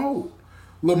control.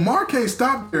 Lamar can't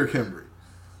stop Derrick Henry.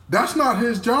 That's not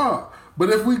his job.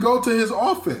 But if we go to his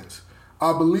offense,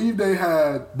 I believe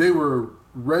they were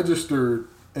registered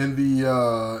in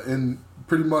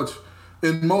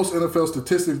in most NFL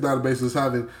statistics databases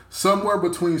having somewhere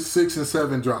between 6 and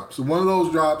 7 drops. One of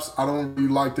those drops I don't really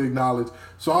like to acknowledge,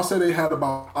 so I'll say they had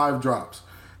about 5 drops.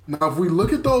 Now, if we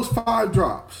look at those 5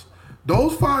 drops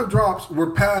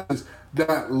were passes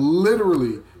that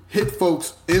literally hit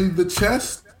folks in the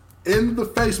chest, in the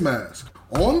face mask,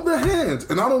 on the hands.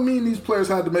 And I don't mean these players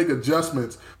had to make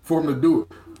adjustments for them to do it.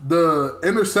 The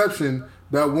interception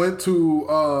that went to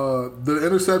the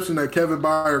interception that Kevin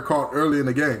Byard caught early in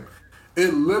the game,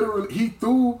 it literally, he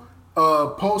threw a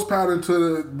post pattern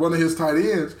to one of his tight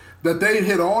ends that they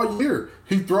hit all year.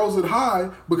 He throws it high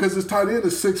because his tight end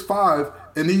is 6'5",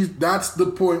 and that's the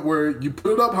point where you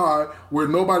put it up high where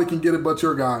nobody can get it but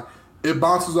your guy. It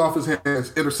bounces off his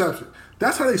hands, interception.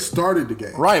 That's how they started the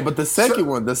game. Right, but the second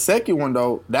one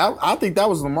though, I think that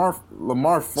was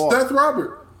Lamar's fault.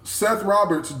 Seth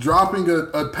Roberts dropping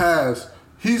a pass.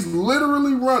 He's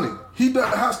literally running. He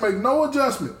has to make no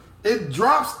adjustment. It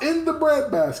drops in the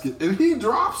breadbasket, and he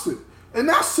drops it. And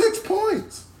that's 6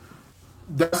 points.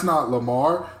 That's not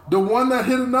Lamar. The one that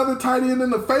hit another tight end in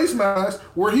the face mask,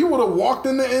 where he would have walked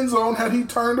in the end zone had he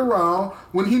turned around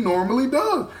when he normally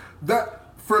does. That,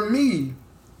 for me,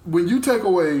 when you take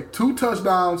away 2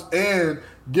 touchdowns and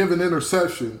give an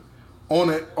interception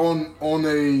on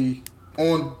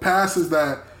passes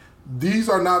that these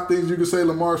are not things you can say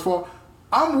Lamar's fault,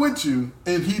 I'm with you,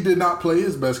 and he did not play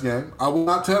his best game. I will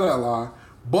not tell that lie.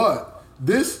 But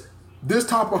this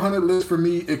top 100 list for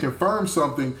me, it confirms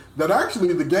something that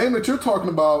actually the game that you're talking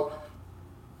about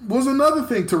was another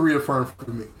thing to reaffirm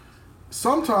for me.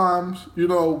 Sometimes,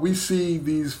 we see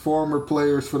these former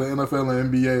players for the NFL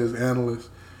and NBA as analysts,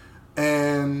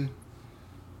 and,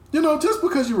 just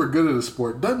because you were good at a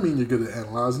sport doesn't mean you're good at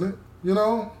analyzing it,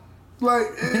 Like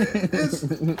it's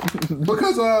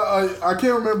because I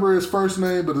can't remember his first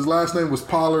name, but his last name was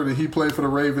Pollard, and he played for the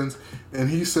Ravens. And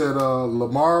he said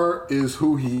Lamar is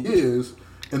who he is,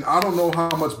 and I don't know how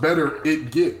much better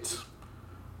it gets.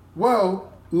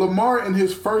 Well, Lamar in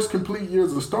his first complete year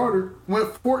as a starter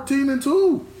went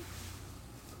 14-2.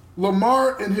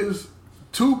 Lamar in his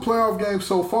 2 playoff games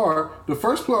so far, the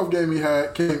first playoff game he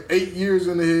had came 8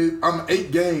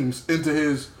 games into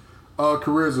his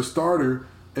career as a starter.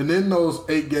 And in those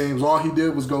 8 games, all he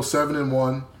did was go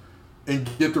 7-1 and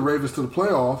get the Ravens to the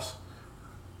playoffs.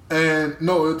 And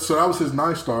so that was his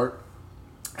 9th start.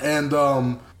 And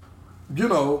in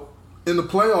the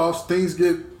playoffs, things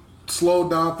get slowed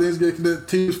down.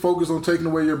 Teams focus on taking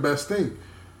away your best thing.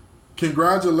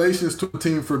 Congratulations to the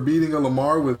team for beating a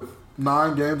Lamar with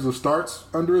 9 games of starts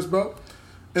under his belt.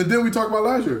 And then we talk about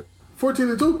last year,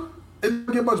 14-2. It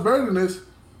didn't get much better than this.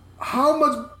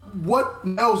 What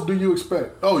else do you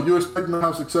expect? Oh, you're expecting to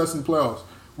have success in the playoffs.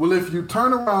 Well, if you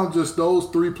turn around just those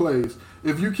 3 plays,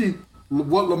 if you keep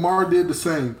what Lamar did the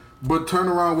same, but turn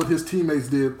around what his teammates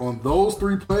did on those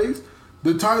 3 plays,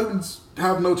 the Titans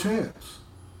have no chance.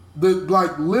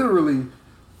 Literally,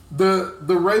 the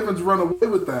Ravens run away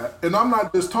with that. And I'm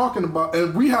not just talking about,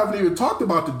 and we haven't even talked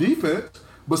about the defense,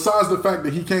 besides the fact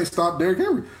that he can't stop Derrick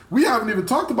Henry. We haven't even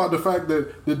talked about the fact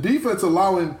that the defense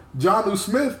allowing Jonnu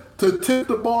Smith to tip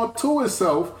the ball to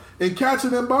himself and catch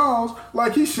it in bounds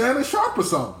like he's Shannon Sharp or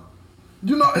something.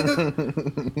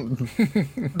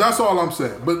 That's all I'm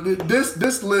saying. But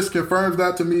this list confirms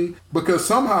that to me because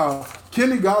somehow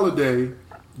Kenny Golladay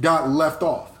got left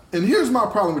off. And here's my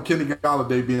problem with Kenny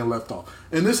Golladay being left off.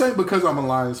 And this ain't because I'm a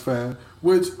Lions fan,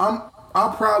 which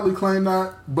I'll proudly claim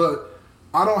that, but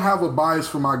I don't have a bias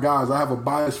for my guys. I have a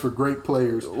bias for great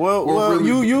players. Well,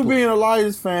 really you being a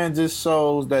Lions fan just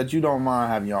shows that you don't mind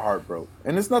having your heart broke,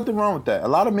 and there's nothing wrong with that. A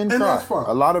lot of men cry. That's fine.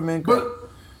 A lot of men cry.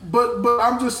 But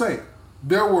I'm just saying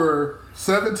there were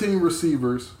 17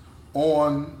 receivers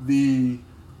on the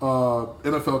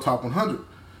NFL Top 100.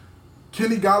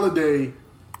 Kenny Golladay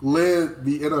led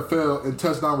the NFL in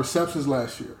touchdown receptions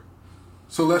last year.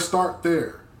 So let's start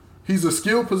there. He's a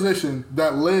skill position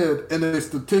that led in a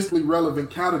statistically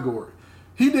relevant category.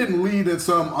 He didn't lead in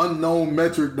some unknown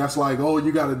metric that's like, oh,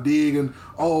 you got to dig and,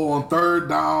 on 3rd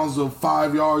downs of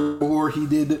 5 yards or he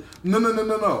did it.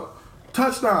 No.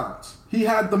 Touchdowns. He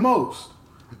had the most.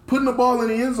 Putting the ball in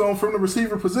the end zone from the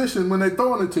receiver position when they're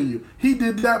throwing it to you. He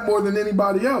did that more than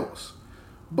anybody else.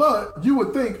 But you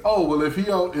would think, if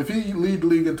he lead the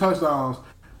league in touchdowns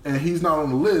and he's not on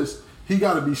the list, he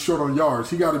got to be short on yards.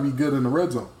 He got to be good in the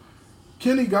red zone.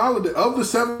 Kenny Golladay, of the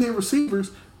 17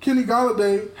 receivers, Kenny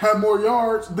Golladay had more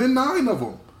yards than 9 of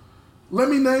them. Let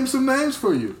me name some names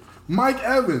for you. Mike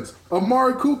Evans,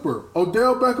 Amari Cooper,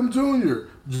 Odell Beckham Jr.,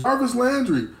 Jarvis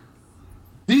Landry,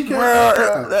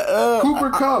 DK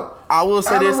Cooper Kupp. I will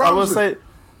say Allen this. Robinson. I will say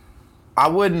I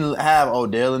wouldn't have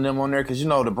Odell and them on there because,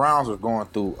 the Browns were going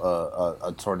through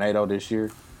a tornado this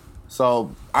year.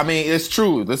 So, I mean, it's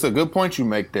true. That's a good point you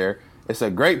make there. It's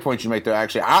a great point you make there,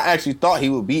 actually. I actually thought he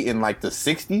would be in, the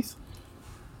 60s.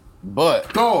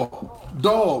 But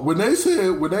Dog, when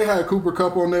they had Cooper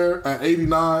Kupp on there at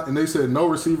 89 and they said no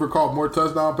receiver caught more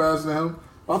touchdown passes than him,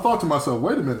 I thought to myself,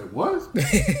 wait a minute, what?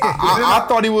 I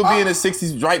thought he would be in the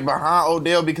 60s right behind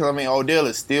Odell because, Odell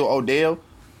is still Odell.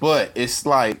 But it's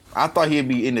I thought he'd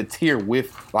be in the tier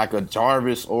with, a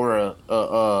Jarvis or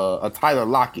a Tyler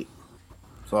Lockett.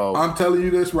 So I'm telling you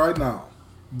this right now.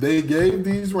 They gave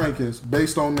these rankings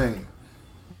based on name.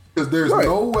 Because there's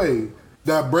no way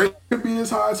that Brady could be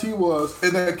as high as he was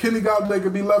and that Kenny Golladay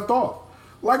could be left off.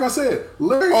 Like I said,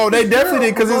 Larry they definitely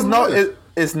did because Fitzgerald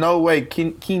it's no way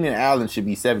Keenan Allen should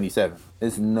be 77.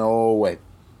 It's no way.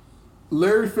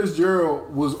 Larry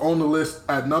Fitzgerald was on the list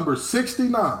at number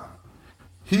 69.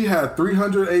 He had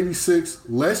 386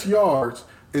 less yards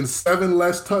and 7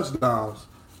 less touchdowns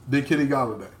than Kenny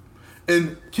Golladay.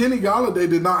 And Kenny Golladay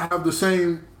did not have the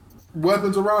same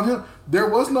weapons around him. There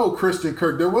was no Christian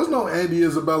Kirk. There was no Andy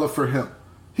Isabella for him.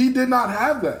 He did not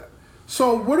have that.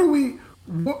 So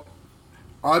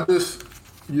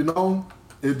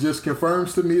it just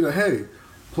confirms to me that, hey,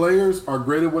 players are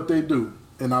great at what they do.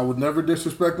 And I would never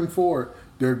disrespect them for it.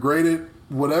 They're great at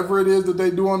whatever it is that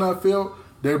they do on that field.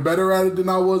 They're better at it than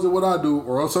I was at what I do,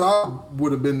 or else I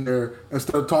would have been there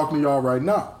instead of talking to y'all right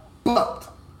now. But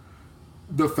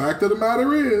the fact of the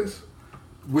matter is,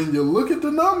 when you look at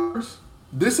the numbers,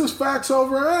 this is facts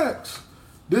over X.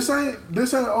 This ain't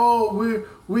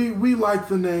we like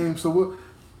the name, so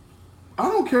I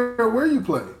don't care where you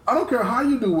play. I don't care how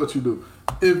you do what you do.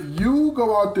 If you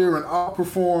go out there and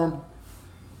outperform,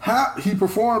 he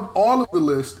performed all of the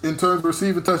list in terms of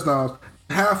receiving touchdowns,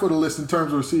 half of the list in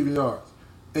terms of receiving yards.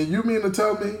 And you mean to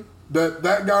tell me that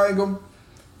guy ain't gonna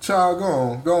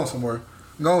go on somewhere.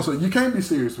 Go on, so you can't be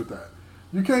serious with that.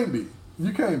 You can't be.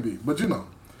 But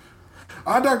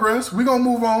I digress. We're gonna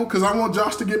move on because I want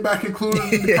Josh to get back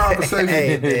included in the conversation.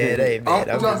 hey man,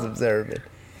 I'm just observing.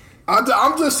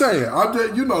 I'm just saying.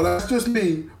 That's just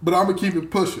me, but I'm gonna keep it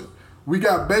pushing. We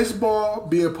got baseball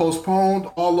being postponed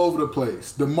all over the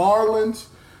place. The Marlins,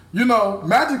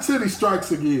 Magic City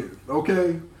strikes again.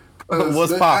 Okay,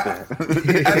 what's popping?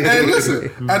 And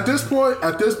listen, at this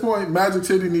point, Magic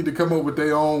City need to come up with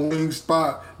their own wing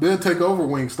spot. They'll take over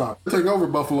Wingstop. They'll take over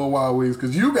Buffalo Wild Wings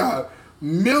because you got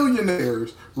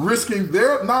millionaires risking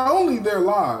not only their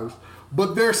lives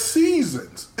but their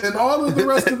seasons and all of the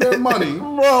rest of their money.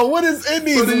 Bro, what is in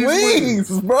these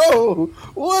wings, bro?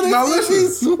 What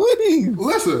is in these wings?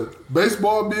 Listen,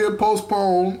 baseball being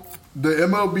postponed. The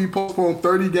MLB postponed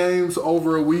 30 games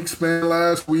over a week span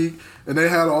last week, and they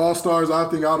had All-Stars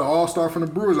opting out. An All-Star from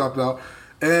the Brewers opted out.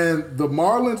 And the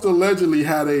Marlins allegedly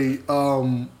had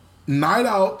a night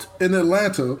out in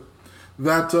Atlanta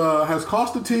that has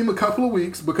cost the team a couple of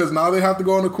weeks because now they have to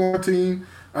go into quarantine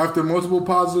after multiple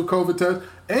positive COVID tests.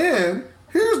 And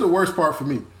here's the worst part for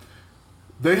me.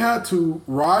 They had to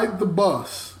ride the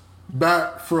bus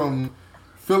back from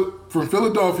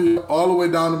Philadelphia all the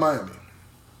way down to Miami.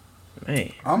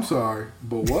 Man. I'm sorry,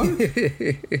 but what?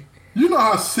 You know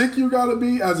how sick you got to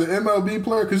be as an MLB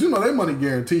player? Because their money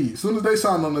guaranteed. As soon as they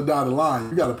sign on the dotted line,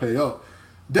 you got to pay up.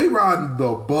 They riding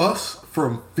the bus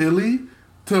from Philly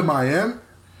to Miami.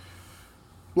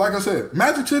 Like I said,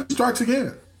 Magic City strikes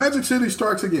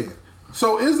again.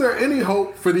 So is there any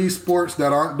hope for these sports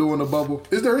that aren't doing the bubble?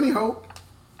 Is there any hope?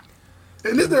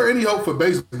 And is there any hope for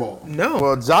baseball? No.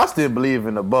 Well, Josh didn't believe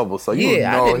in the bubble, so I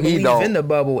didn't believe in the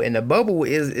bubble, and the bubble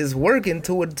is working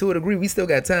to a degree. We still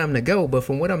got time to go, but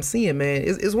from what I'm seeing, man,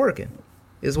 it's working.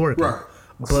 It's working. Right.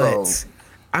 But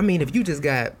I mean, if you just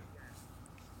got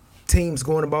teams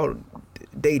going about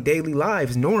their daily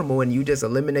lives normal, and you just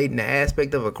eliminating the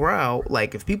aspect of a crowd,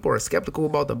 like if people are skeptical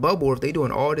about the bubble, or if they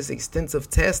doing all this extensive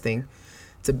testing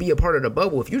to be a part of the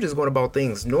bubble, if you just going about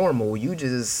things normal, you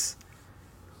just.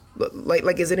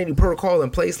 Like, is it any protocol in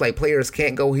place? Like, players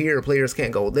can't go here, or players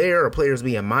can't go there, or players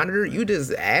being monitored? You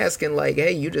just asking, like,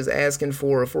 hey, you just asking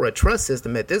for a trust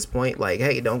system at this point. Like,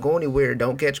 hey, don't go anywhere,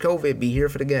 don't catch COVID, be here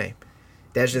for the game.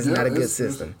 That's just not a good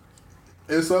system.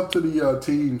 It's up to the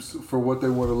teams for what they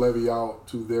want to levy out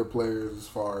to their players as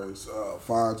far as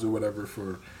fines or whatever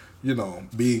for,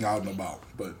 being out and about.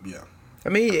 But yeah. I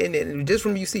mean, and just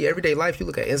from you see everyday life, you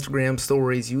look at Instagram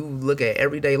stories, you look at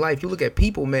everyday life, you look at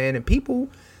people, man, and people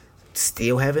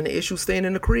still having an issue staying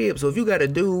in the crib. So if you got a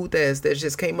dude that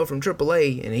just came up from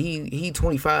AAA and he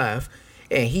 25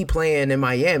 and he playing in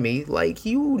Miami, like,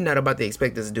 you not about to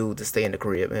expect this dude to stay in the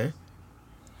crib, man.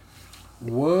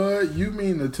 What? You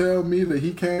mean to tell me that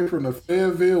he came from the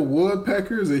Fayetteville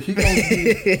Woodpeckers and he gonna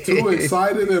be too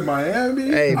excited in Miami?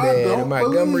 Hey man, the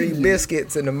Montgomery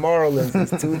Biscuits and the Marlins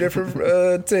is two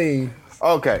different teams.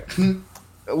 Okay.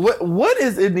 What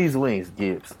is in these wings,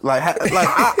 Gibbs? I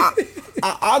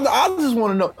just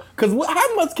want to know, because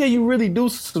how much can you really do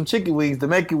some chicken wings to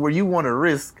make it where you want to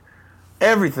risk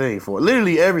everything for it,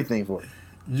 literally everything for it?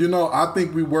 I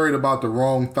think we worried about the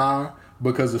wrong thigh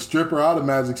because a stripper out of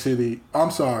Magic City,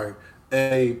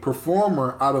 a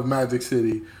performer out of Magic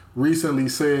City recently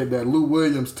said that Lou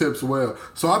Williams tips well.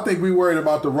 So I think we worried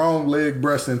about the wrong leg,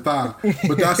 breast, and thigh.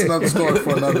 But that's another story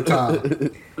for another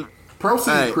time.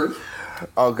 Proceed, Chris.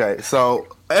 Okay, so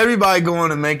everybody going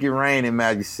to make it rain in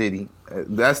Magic City.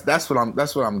 That's what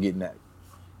I'm getting at.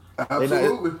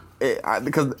 Absolutely.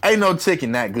 Because ain't no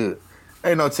chicken that good.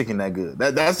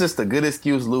 That's just a good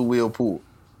excuse Lou will pull.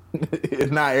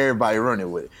 Not everybody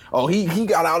running with it. Oh, he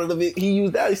got out of it. He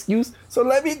used that excuse. So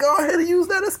let me go ahead and use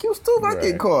that excuse too if I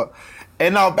get caught.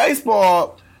 And now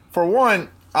baseball, for one,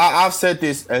 I've said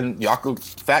this, and y'all could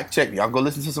fact check. Y'all go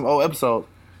listen to some old episodes.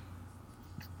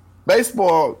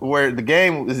 Baseball, where the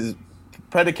game is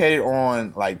predicated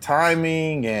on like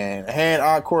timing and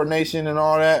hand-eye coordination and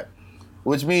all that,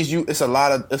 which means it's a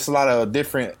lot of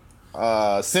different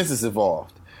senses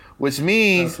involved, which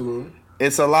means Absolutely.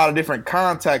 It's a lot of different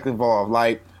contact involved.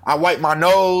 Like I wipe my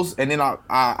nose and then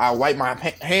I wipe my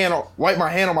hand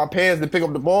on my pants to pick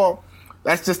up the ball.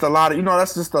 That's just a lot of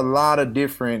that's just a lot of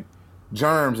different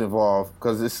germs involved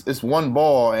because it's one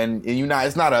ball and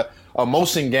it's not a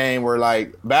motion game where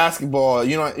like basketball,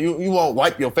 you won't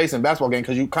wipe your face in basketball game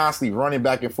because you constantly running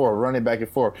back and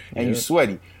forth, and you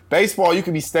sweaty. Baseball, you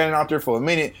can be standing out there for a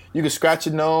minute. You can scratch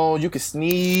your nose. You can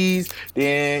sneeze.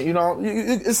 Then,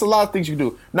 it's a lot of things you can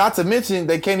do. Not to mention,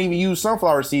 they can't even use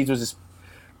sunflower seeds, which is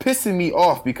pissing me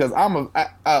off because I'm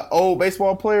a old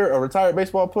baseball player, a retired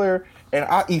baseball player, and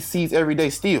I eat seeds every day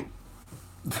still.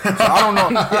 So I don't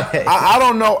know. I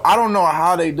don't know. I don't know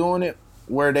how they doing it,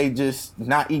 where they just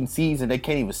not eating seeds and they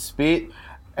can't even spit.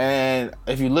 And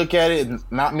if you look at it,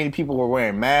 not many people were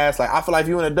wearing masks. Like, I feel like if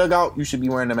you're in a dugout, you should be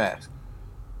wearing a mask.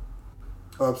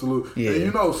 Absolutely. Yeah. And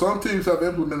you know, some teams have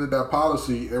implemented that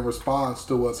policy in response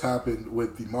to what's happened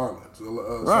with the Marlins.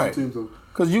 Right. Some teams have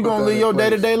Because you put going to that live in your place.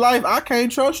 day-to-day life. I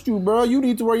can't trust you, bro. You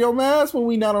need to wear your mask when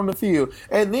we not on the field.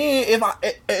 And then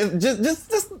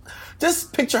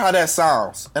just picture how that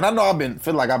sounds. And I know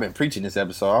feel like I've been preaching this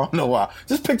episode. I don't know why.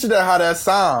 Just picture how that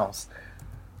sounds.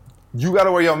 You got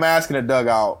to wear your mask in the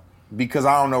dugout because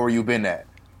I don't know where you've been at.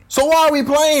 So why are we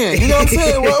playing? You know what I'm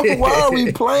saying? Why are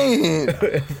we playing?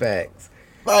 Facts.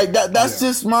 Like that's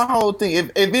just my whole thing.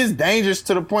 If it's dangerous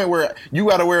to the point where you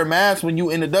got to wear a mask when you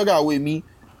in the dugout with me,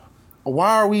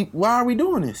 why are we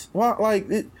doing this? Why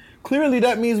clearly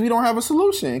that means we don't have a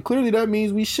solution. Clearly that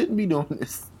means we shouldn't be doing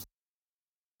this.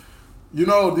 You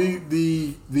know,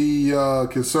 the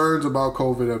concerns about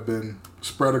COVID have been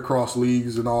spread across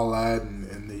leagues and all that,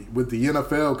 and with the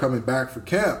NFL coming back for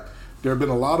camp, there have been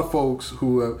a lot of folks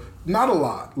who have, not a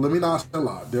lot, let me not say a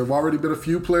lot, there have already been a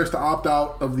few players to opt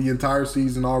out of the entire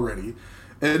season already.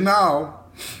 And now,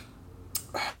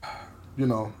 you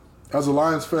know, as a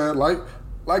Lions fan, like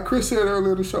Chris said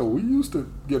earlier in the show, we used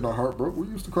to getting our heart broke. We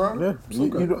used to cry. Yeah, It's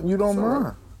okay. you don't It's all mind.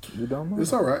 right. You don't mind.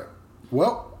 It's all right.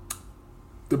 Well,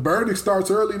 the burning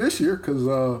starts early this year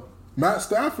because Matt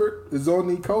Stafford is on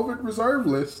the COVID reserve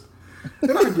list.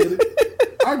 And I get it.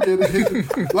 I get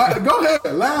it. Go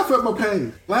ahead. Laugh at my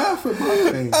pain. Laugh at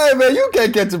my pain. Hey man, you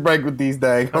can't catch a break with these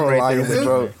days. I'm right Lions, there with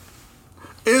bro. you.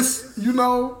 It's, you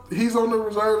know, he's on the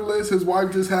reserve list. His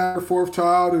wife just had her fourth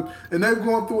child, and they're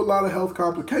going through a lot of health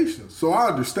complications. So I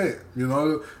understand. You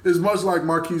know, it's much like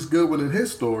Marquise Goodwin in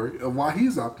his story of why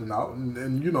he's opting out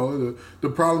and you know, the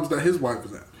problems that his wife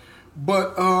was at.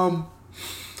 But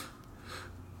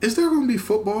is there going to be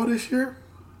football this year?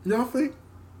 Y'all think?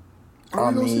 Are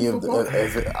we gonna see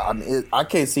football? I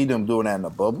can't see them doing that in a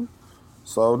bubble.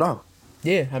 So no.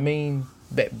 Yeah, I mean,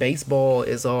 baseball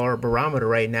is our barometer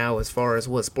right now as far as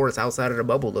what sports outside of the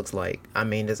bubble looks like. I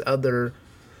mean, there's other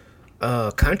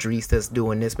countries that's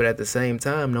doing this, but at the same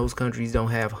time, those countries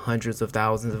don't have hundreds of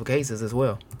thousands of cases as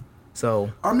well.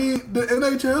 So I mean, the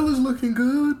NHL is looking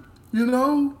good. You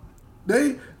know,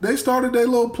 they started their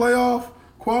little playoff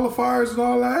qualifiers and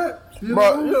all that. You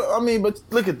Bro, know? you know, I mean, but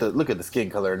look at the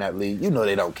skin color in that league. You know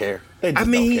they don't care. They just I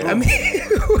mean, don't care.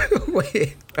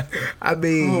 wait. I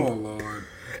mean, Oh Lord.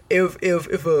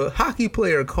 if a hockey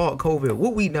player caught COVID,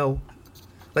 would we know?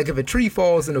 Like if a tree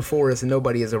falls in the forest and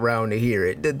nobody is around to hear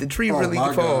it, did the tree really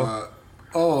my fall? God.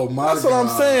 Oh my That's God.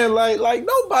 what I'm saying. Like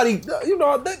nobody, you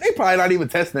know, they probably not even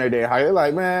testing their day high. They're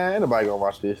like, man, ain't nobody gonna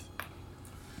watch this.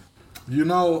 You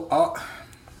know,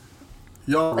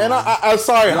 y'all wrong. And I'm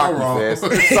sorry, Y'all hockey wrong. fans.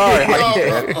 Sorry, hockey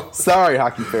Y'all fans. Sorry,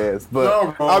 hockey fans. But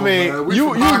Y'all wrong, I mean, man. We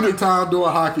you from hockey time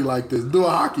doing hockey like this. Doing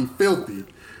hockey filthy.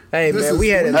 Hey This man, is- we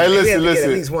had Hey, we had to get listen.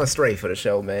 at least one straight for the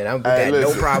show, man. We Hey, got no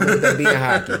listen. problem with that being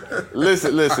hockey.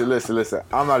 listen.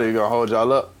 I'm not even gonna hold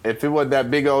y'all up. If it wasn't that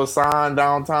big old sign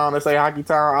downtown that say Hockey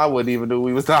Town, I wouldn't even know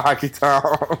we was the Hockey Town.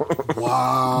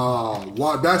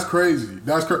 Wow, that's crazy.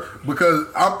 That's crazy because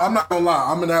I'm not gonna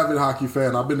lie. I'm an avid hockey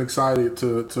fan. I've been excited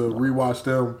to rewatch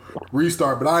them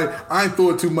restart, but I ain't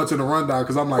threw it too much in the rundown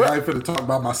because I'm like I ain't finna talk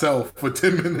about myself for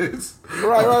 10 minutes.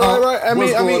 Right. I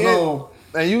What's mean, going on?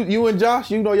 and you and Josh,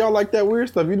 you know, y'all like that weird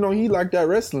stuff. You know, he like that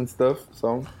wrestling stuff.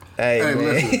 So Hey, Hey,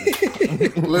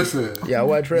 man. listen. Yeah, I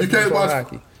watch You wrestling can't before watch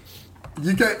hockey.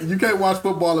 You can't watch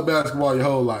football and basketball your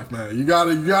whole life, man. You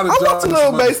gotta. I watch a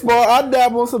little baseball. I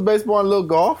dabble in some baseball and a little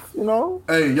golf. You know.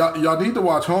 Hey, y'all need to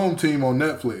watch Home Team on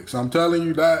Netflix. I'm telling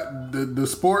you that the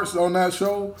sports on that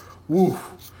show, woo,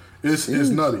 it's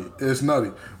nutty. It's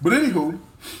nutty. But anywho,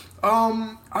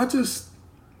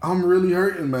 I'm really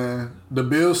hurting, man. The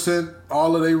Bills sent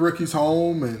all of their rookies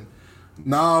home, and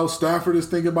now Stafford is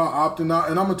thinking about opting out.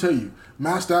 And I'm gonna tell you,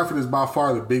 Matt Stafford is by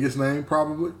far the biggest name,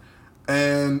 probably,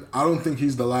 and I don't think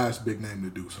he's the last big name to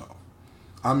do so.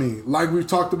 I mean, like we've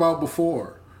talked about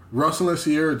before, Russell and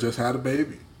Sierra just had a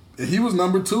baby. And he was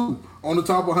number 2 on the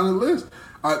top 100 list.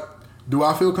 Do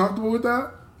I feel comfortable with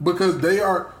that? Because they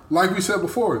are, like we said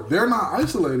before, they're not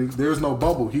isolating. There's no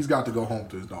bubble. He's got to go home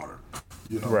to his daughter.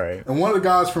 You know? Right. And one of the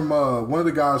guys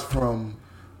from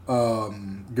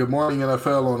Good Morning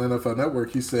NFL on NFL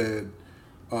Network, he said,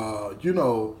 you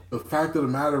know, the fact of the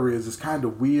matter is it's kind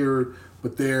of weird,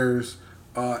 but there's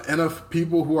enough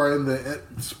people who are in the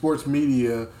sports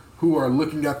media who are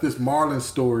looking at this Marlins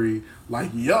story like,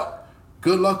 yup,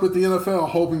 good luck with the NFL,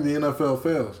 hoping the NFL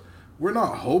fails. We're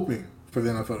not hoping for the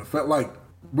NFL to fail. Like,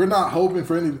 we're not hoping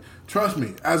for any. Trust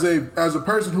me, as a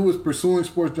person who is pursuing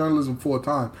sports journalism full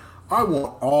time, I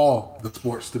want all the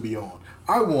sports to be on.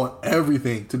 I want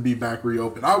everything to be back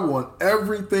reopened. I want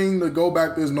everything to go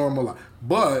back to its normal life.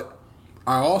 But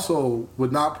I also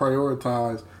would not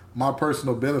prioritize my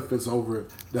personal benefits over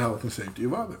the health and safety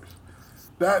of others.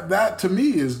 That to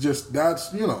me is just,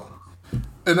 that's, you know,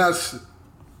 and that's,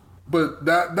 but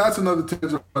that's another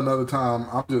tangent for another time.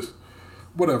 I'm just,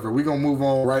 whatever. We're going to move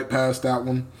on right past that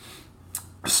one.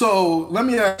 So let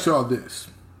me ask y'all this.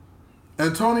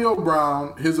 Antonio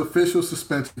Brown, his official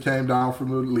suspension came down from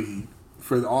the league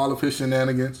for all of his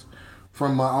shenanigans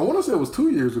from, I want to say it was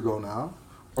 2 years ago now,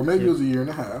 or maybe it was a year and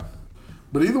a half.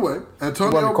 But either way,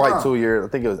 Antonio It wasn't quite Brown, 2 years. I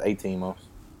think it was 18 months.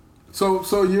 So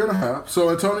a year and a half. So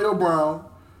Antonio Brown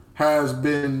has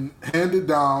been handed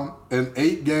down an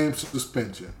 8-game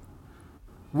suspension.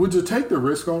 Would you take the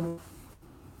risk on him?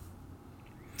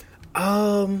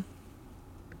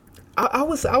 I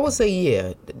would say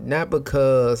yeah, not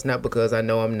because I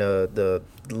know I'm the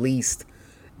least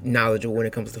knowledgeable when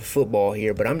it comes to football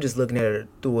here, but I'm just looking at it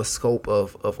through a scope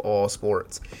of all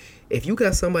sports. If you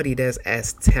got somebody that's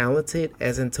as talented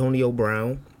as Antonio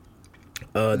Brown,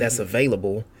 that's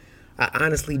available, I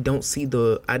honestly don't see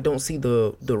the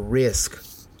risk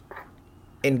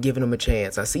in giving them a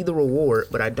chance. I see the reward,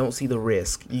 but I don't see the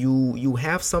risk. You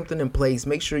have something in place.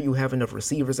 Make sure you have enough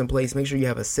receivers in place. Make sure you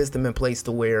have a system in place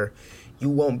to where you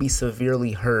won't be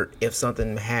severely hurt if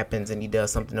something happens and he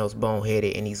does something else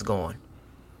boneheaded and he's gone.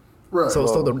 Right.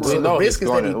 So the risk is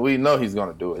that we know he's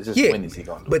going to do it. It's just when is he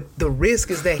going to do it? But the risk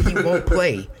is that he won't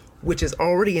play, which is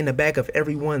already in the back of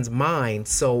everyone's mind.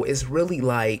 So it's really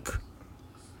like,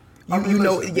 you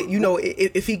know,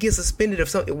 if he gets suspended,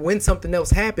 when something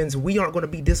else happens, we aren't going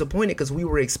to be disappointed because we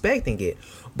were expecting it.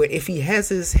 But if he has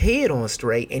his head on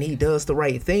straight and he does the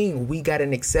right thing, we got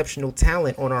an exceptional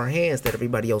talent on our hands that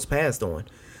everybody else passed on.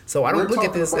 So I don't look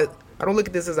at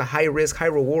this as a high risk, high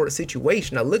reward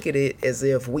situation. I look at it as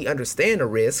if we understand the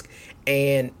risk,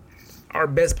 and our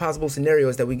best possible scenario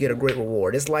is that we get a great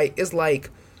reward. It's like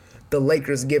the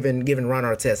Lakers giving Ron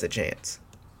Artest a chance.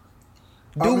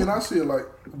 I see it like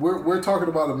we're talking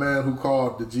about a man who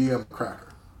called the GM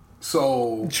cracker.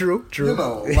 So true. You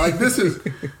know, like this is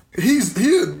he's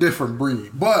a different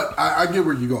breed. But I get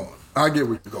where you're going.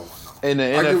 In the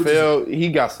NFL, he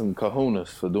got some kahunas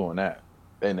for doing that.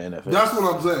 In the NFL, that's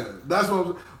what I'm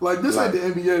saying. Like this ain't the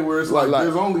NBA where it's like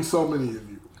there's only so many of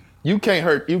you. You can't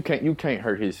hurt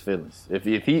his feelings. If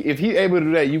he able to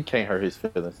do that, you can't hurt his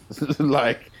feelings.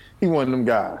 Like he one of them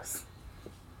guys.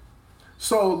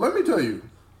 So let me tell you,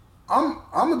 I'm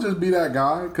gonna just be that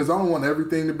guy because I don't want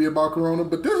everything to be about Corona.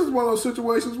 But this is one of those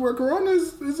situations where Corona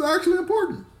is actually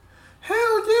important.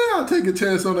 Hell yeah, I'll take a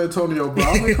chance on Antonio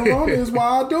Brown. And Corona is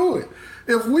why I do it.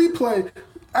 If we play,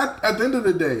 at the end of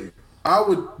the day, I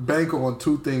would bank on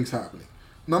two things happening.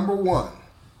 Number one,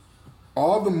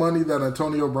 all the money that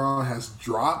Antonio Brown has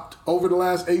dropped over the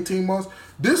last 18 months,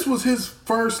 this was his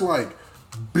first, like,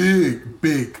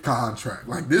 big contract.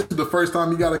 Like, this is the first time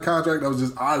he got a contract that was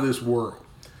just out of this world.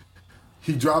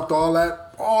 He dropped all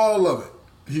of it.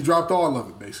 He dropped all of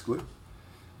it, basically.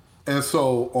 And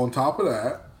so, on top of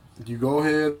that, you go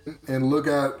ahead and look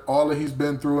at all that he's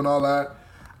been through and all that.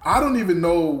 I don't even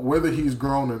know whether he's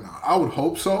grown or not. I would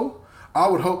hope so. I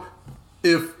would hope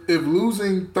if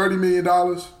losing $30 million,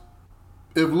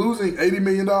 if losing $80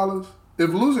 million, if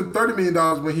losing $30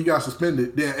 million when he got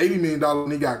suspended, then $80 million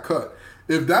when he got cut.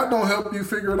 If that don't help you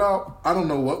figure it out, I don't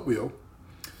know what will.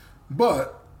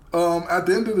 But at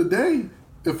the end of the day,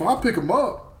 if I pick him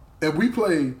up and we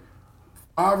play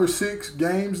 5 or 6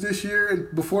 games this year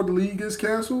and before the league gets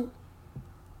canceled,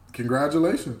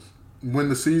 congratulations. When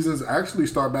the seasons actually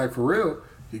start back for real,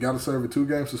 you got to serve a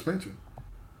 2-game suspension.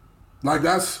 Like,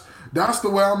 that's the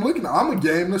way I'm looking at it. I'm a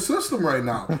game the system right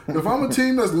now. If I'm a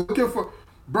team that's looking for...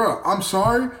 Bro, I'm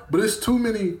sorry, but it's too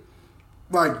many...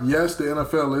 Like, yes, the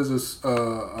NFL is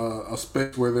a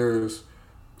space where there's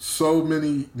so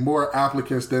many more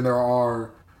applicants than there are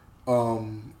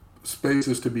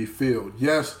spaces to be filled.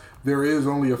 Yes, there is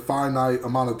only a finite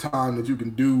amount of time that you can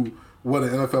do what an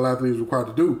NFL athlete is required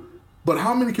to do. But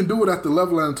how many can do it at the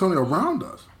level that Antonio Brown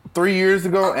does? 3 years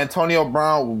ago, Antonio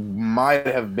Brown might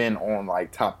have been on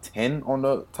like top 10 on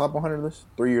the top 100 list.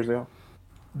 3 years ago.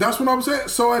 That's what I'm saying.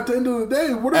 So at the end of the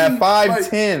day, what are at we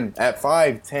 5'10", at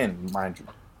 5'10", mind you.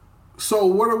 So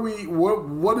what are we?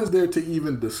 What is there to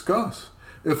even discuss?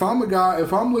 If I'm a guy,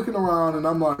 if I'm looking around and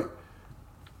I'm like,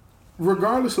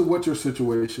 regardless of what your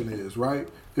situation is, right?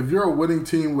 If you're a winning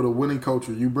team with a winning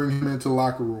culture, you bring him into the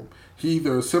locker room. He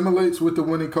either assimilates with the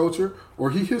winning culture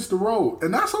or he hits the road.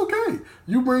 And that's okay.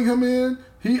 You bring him in,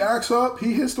 he acts up,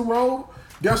 he hits the road.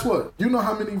 Guess what? You know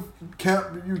how many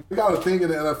you got a thing in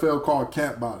the NFL called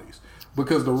camp bodies.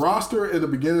 Because the roster at the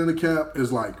beginning of the camp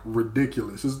is like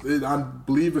ridiculous. I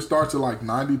believe it starts at like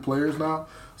 90 players now.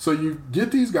 So you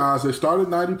get these guys that started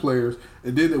 90 players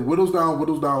and then it whittles down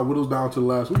to the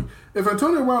last week. If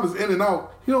Antonio Brown is in and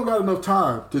out, he don't got enough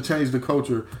time to change the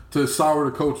culture, to sour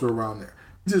the culture around there.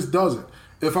 He just doesn't.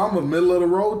 If I'm a middle of the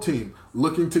road team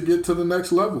looking to get to the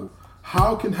next level,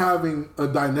 how can having a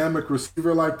dynamic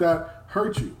receiver like that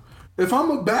hurt you? If I'm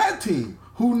a bad team,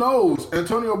 who knows?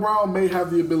 Antonio Brown may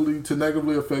have the ability to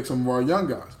negatively affect some of our young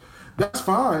guys. That's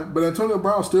fine, but Antonio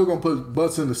Brown's still going to put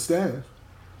butts in the stands.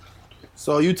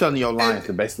 So you telling your Lions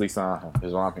to basically sign him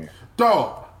is what I'm hearing.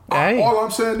 Dog. Hey. All I'm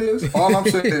saying is,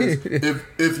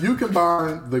 if you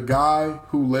combine the guy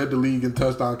who led the league in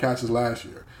touchdown catches last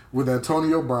year with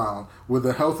Antonio Brown, with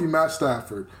a healthy Matt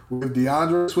Stafford, with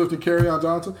DeAndre Swift and Kerryon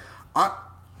Johnson,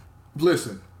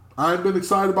 listen, I ain't been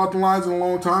excited about the Lions in a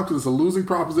long time because it's a losing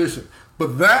proposition.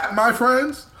 But that, my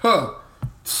friends,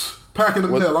 packing the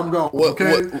mill, I'm going.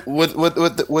 Okay,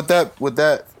 with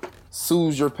that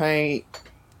soothes your pain.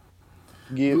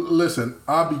 Listen,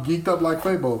 I'll be geeked up like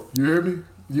Fabo. You hear me?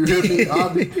 You hear me?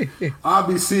 I'll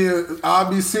be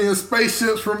seeing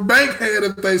spaceships from Bankhead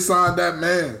if they sign that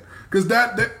man. Because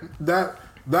that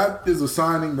is a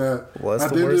signing that what's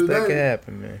the worst that could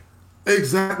happen, man?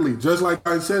 Exactly. Just like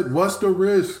I said, what's the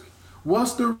risk?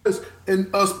 What's the risk? And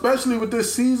especially with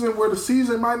this season where the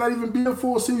season might not even be a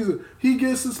full season. He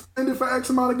gets suspended for X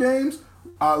amount of games.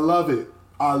 I love it.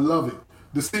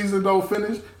 The season don't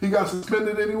finish. He got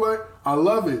suspended anyway. I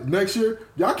love it. Next year,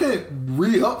 y'all can't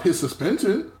re-up his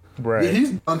suspension. Right.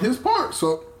 He's done his part.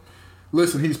 So,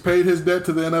 listen, he's paid his debt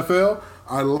to the NFL.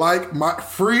 I like my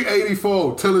free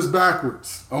 84 till it's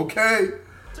backwards. Okay?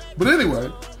 But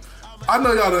anyway, I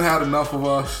know y'all done had enough of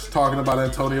us talking about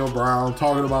Antonio Brown,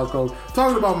 talking about Coach,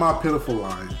 talking about my pitiful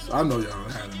Lions. I know y'all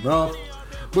done had enough.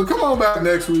 But come on back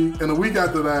next week and the week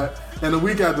after that. And the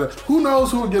week after, who knows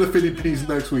who will get a 50-piece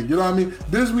next week? You know what I mean?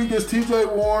 This week is T.J.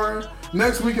 Warren.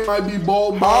 Next week it might be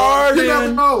Bo Harden. You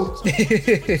never know.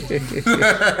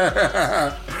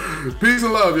 Peace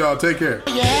and love, y'all. Take care.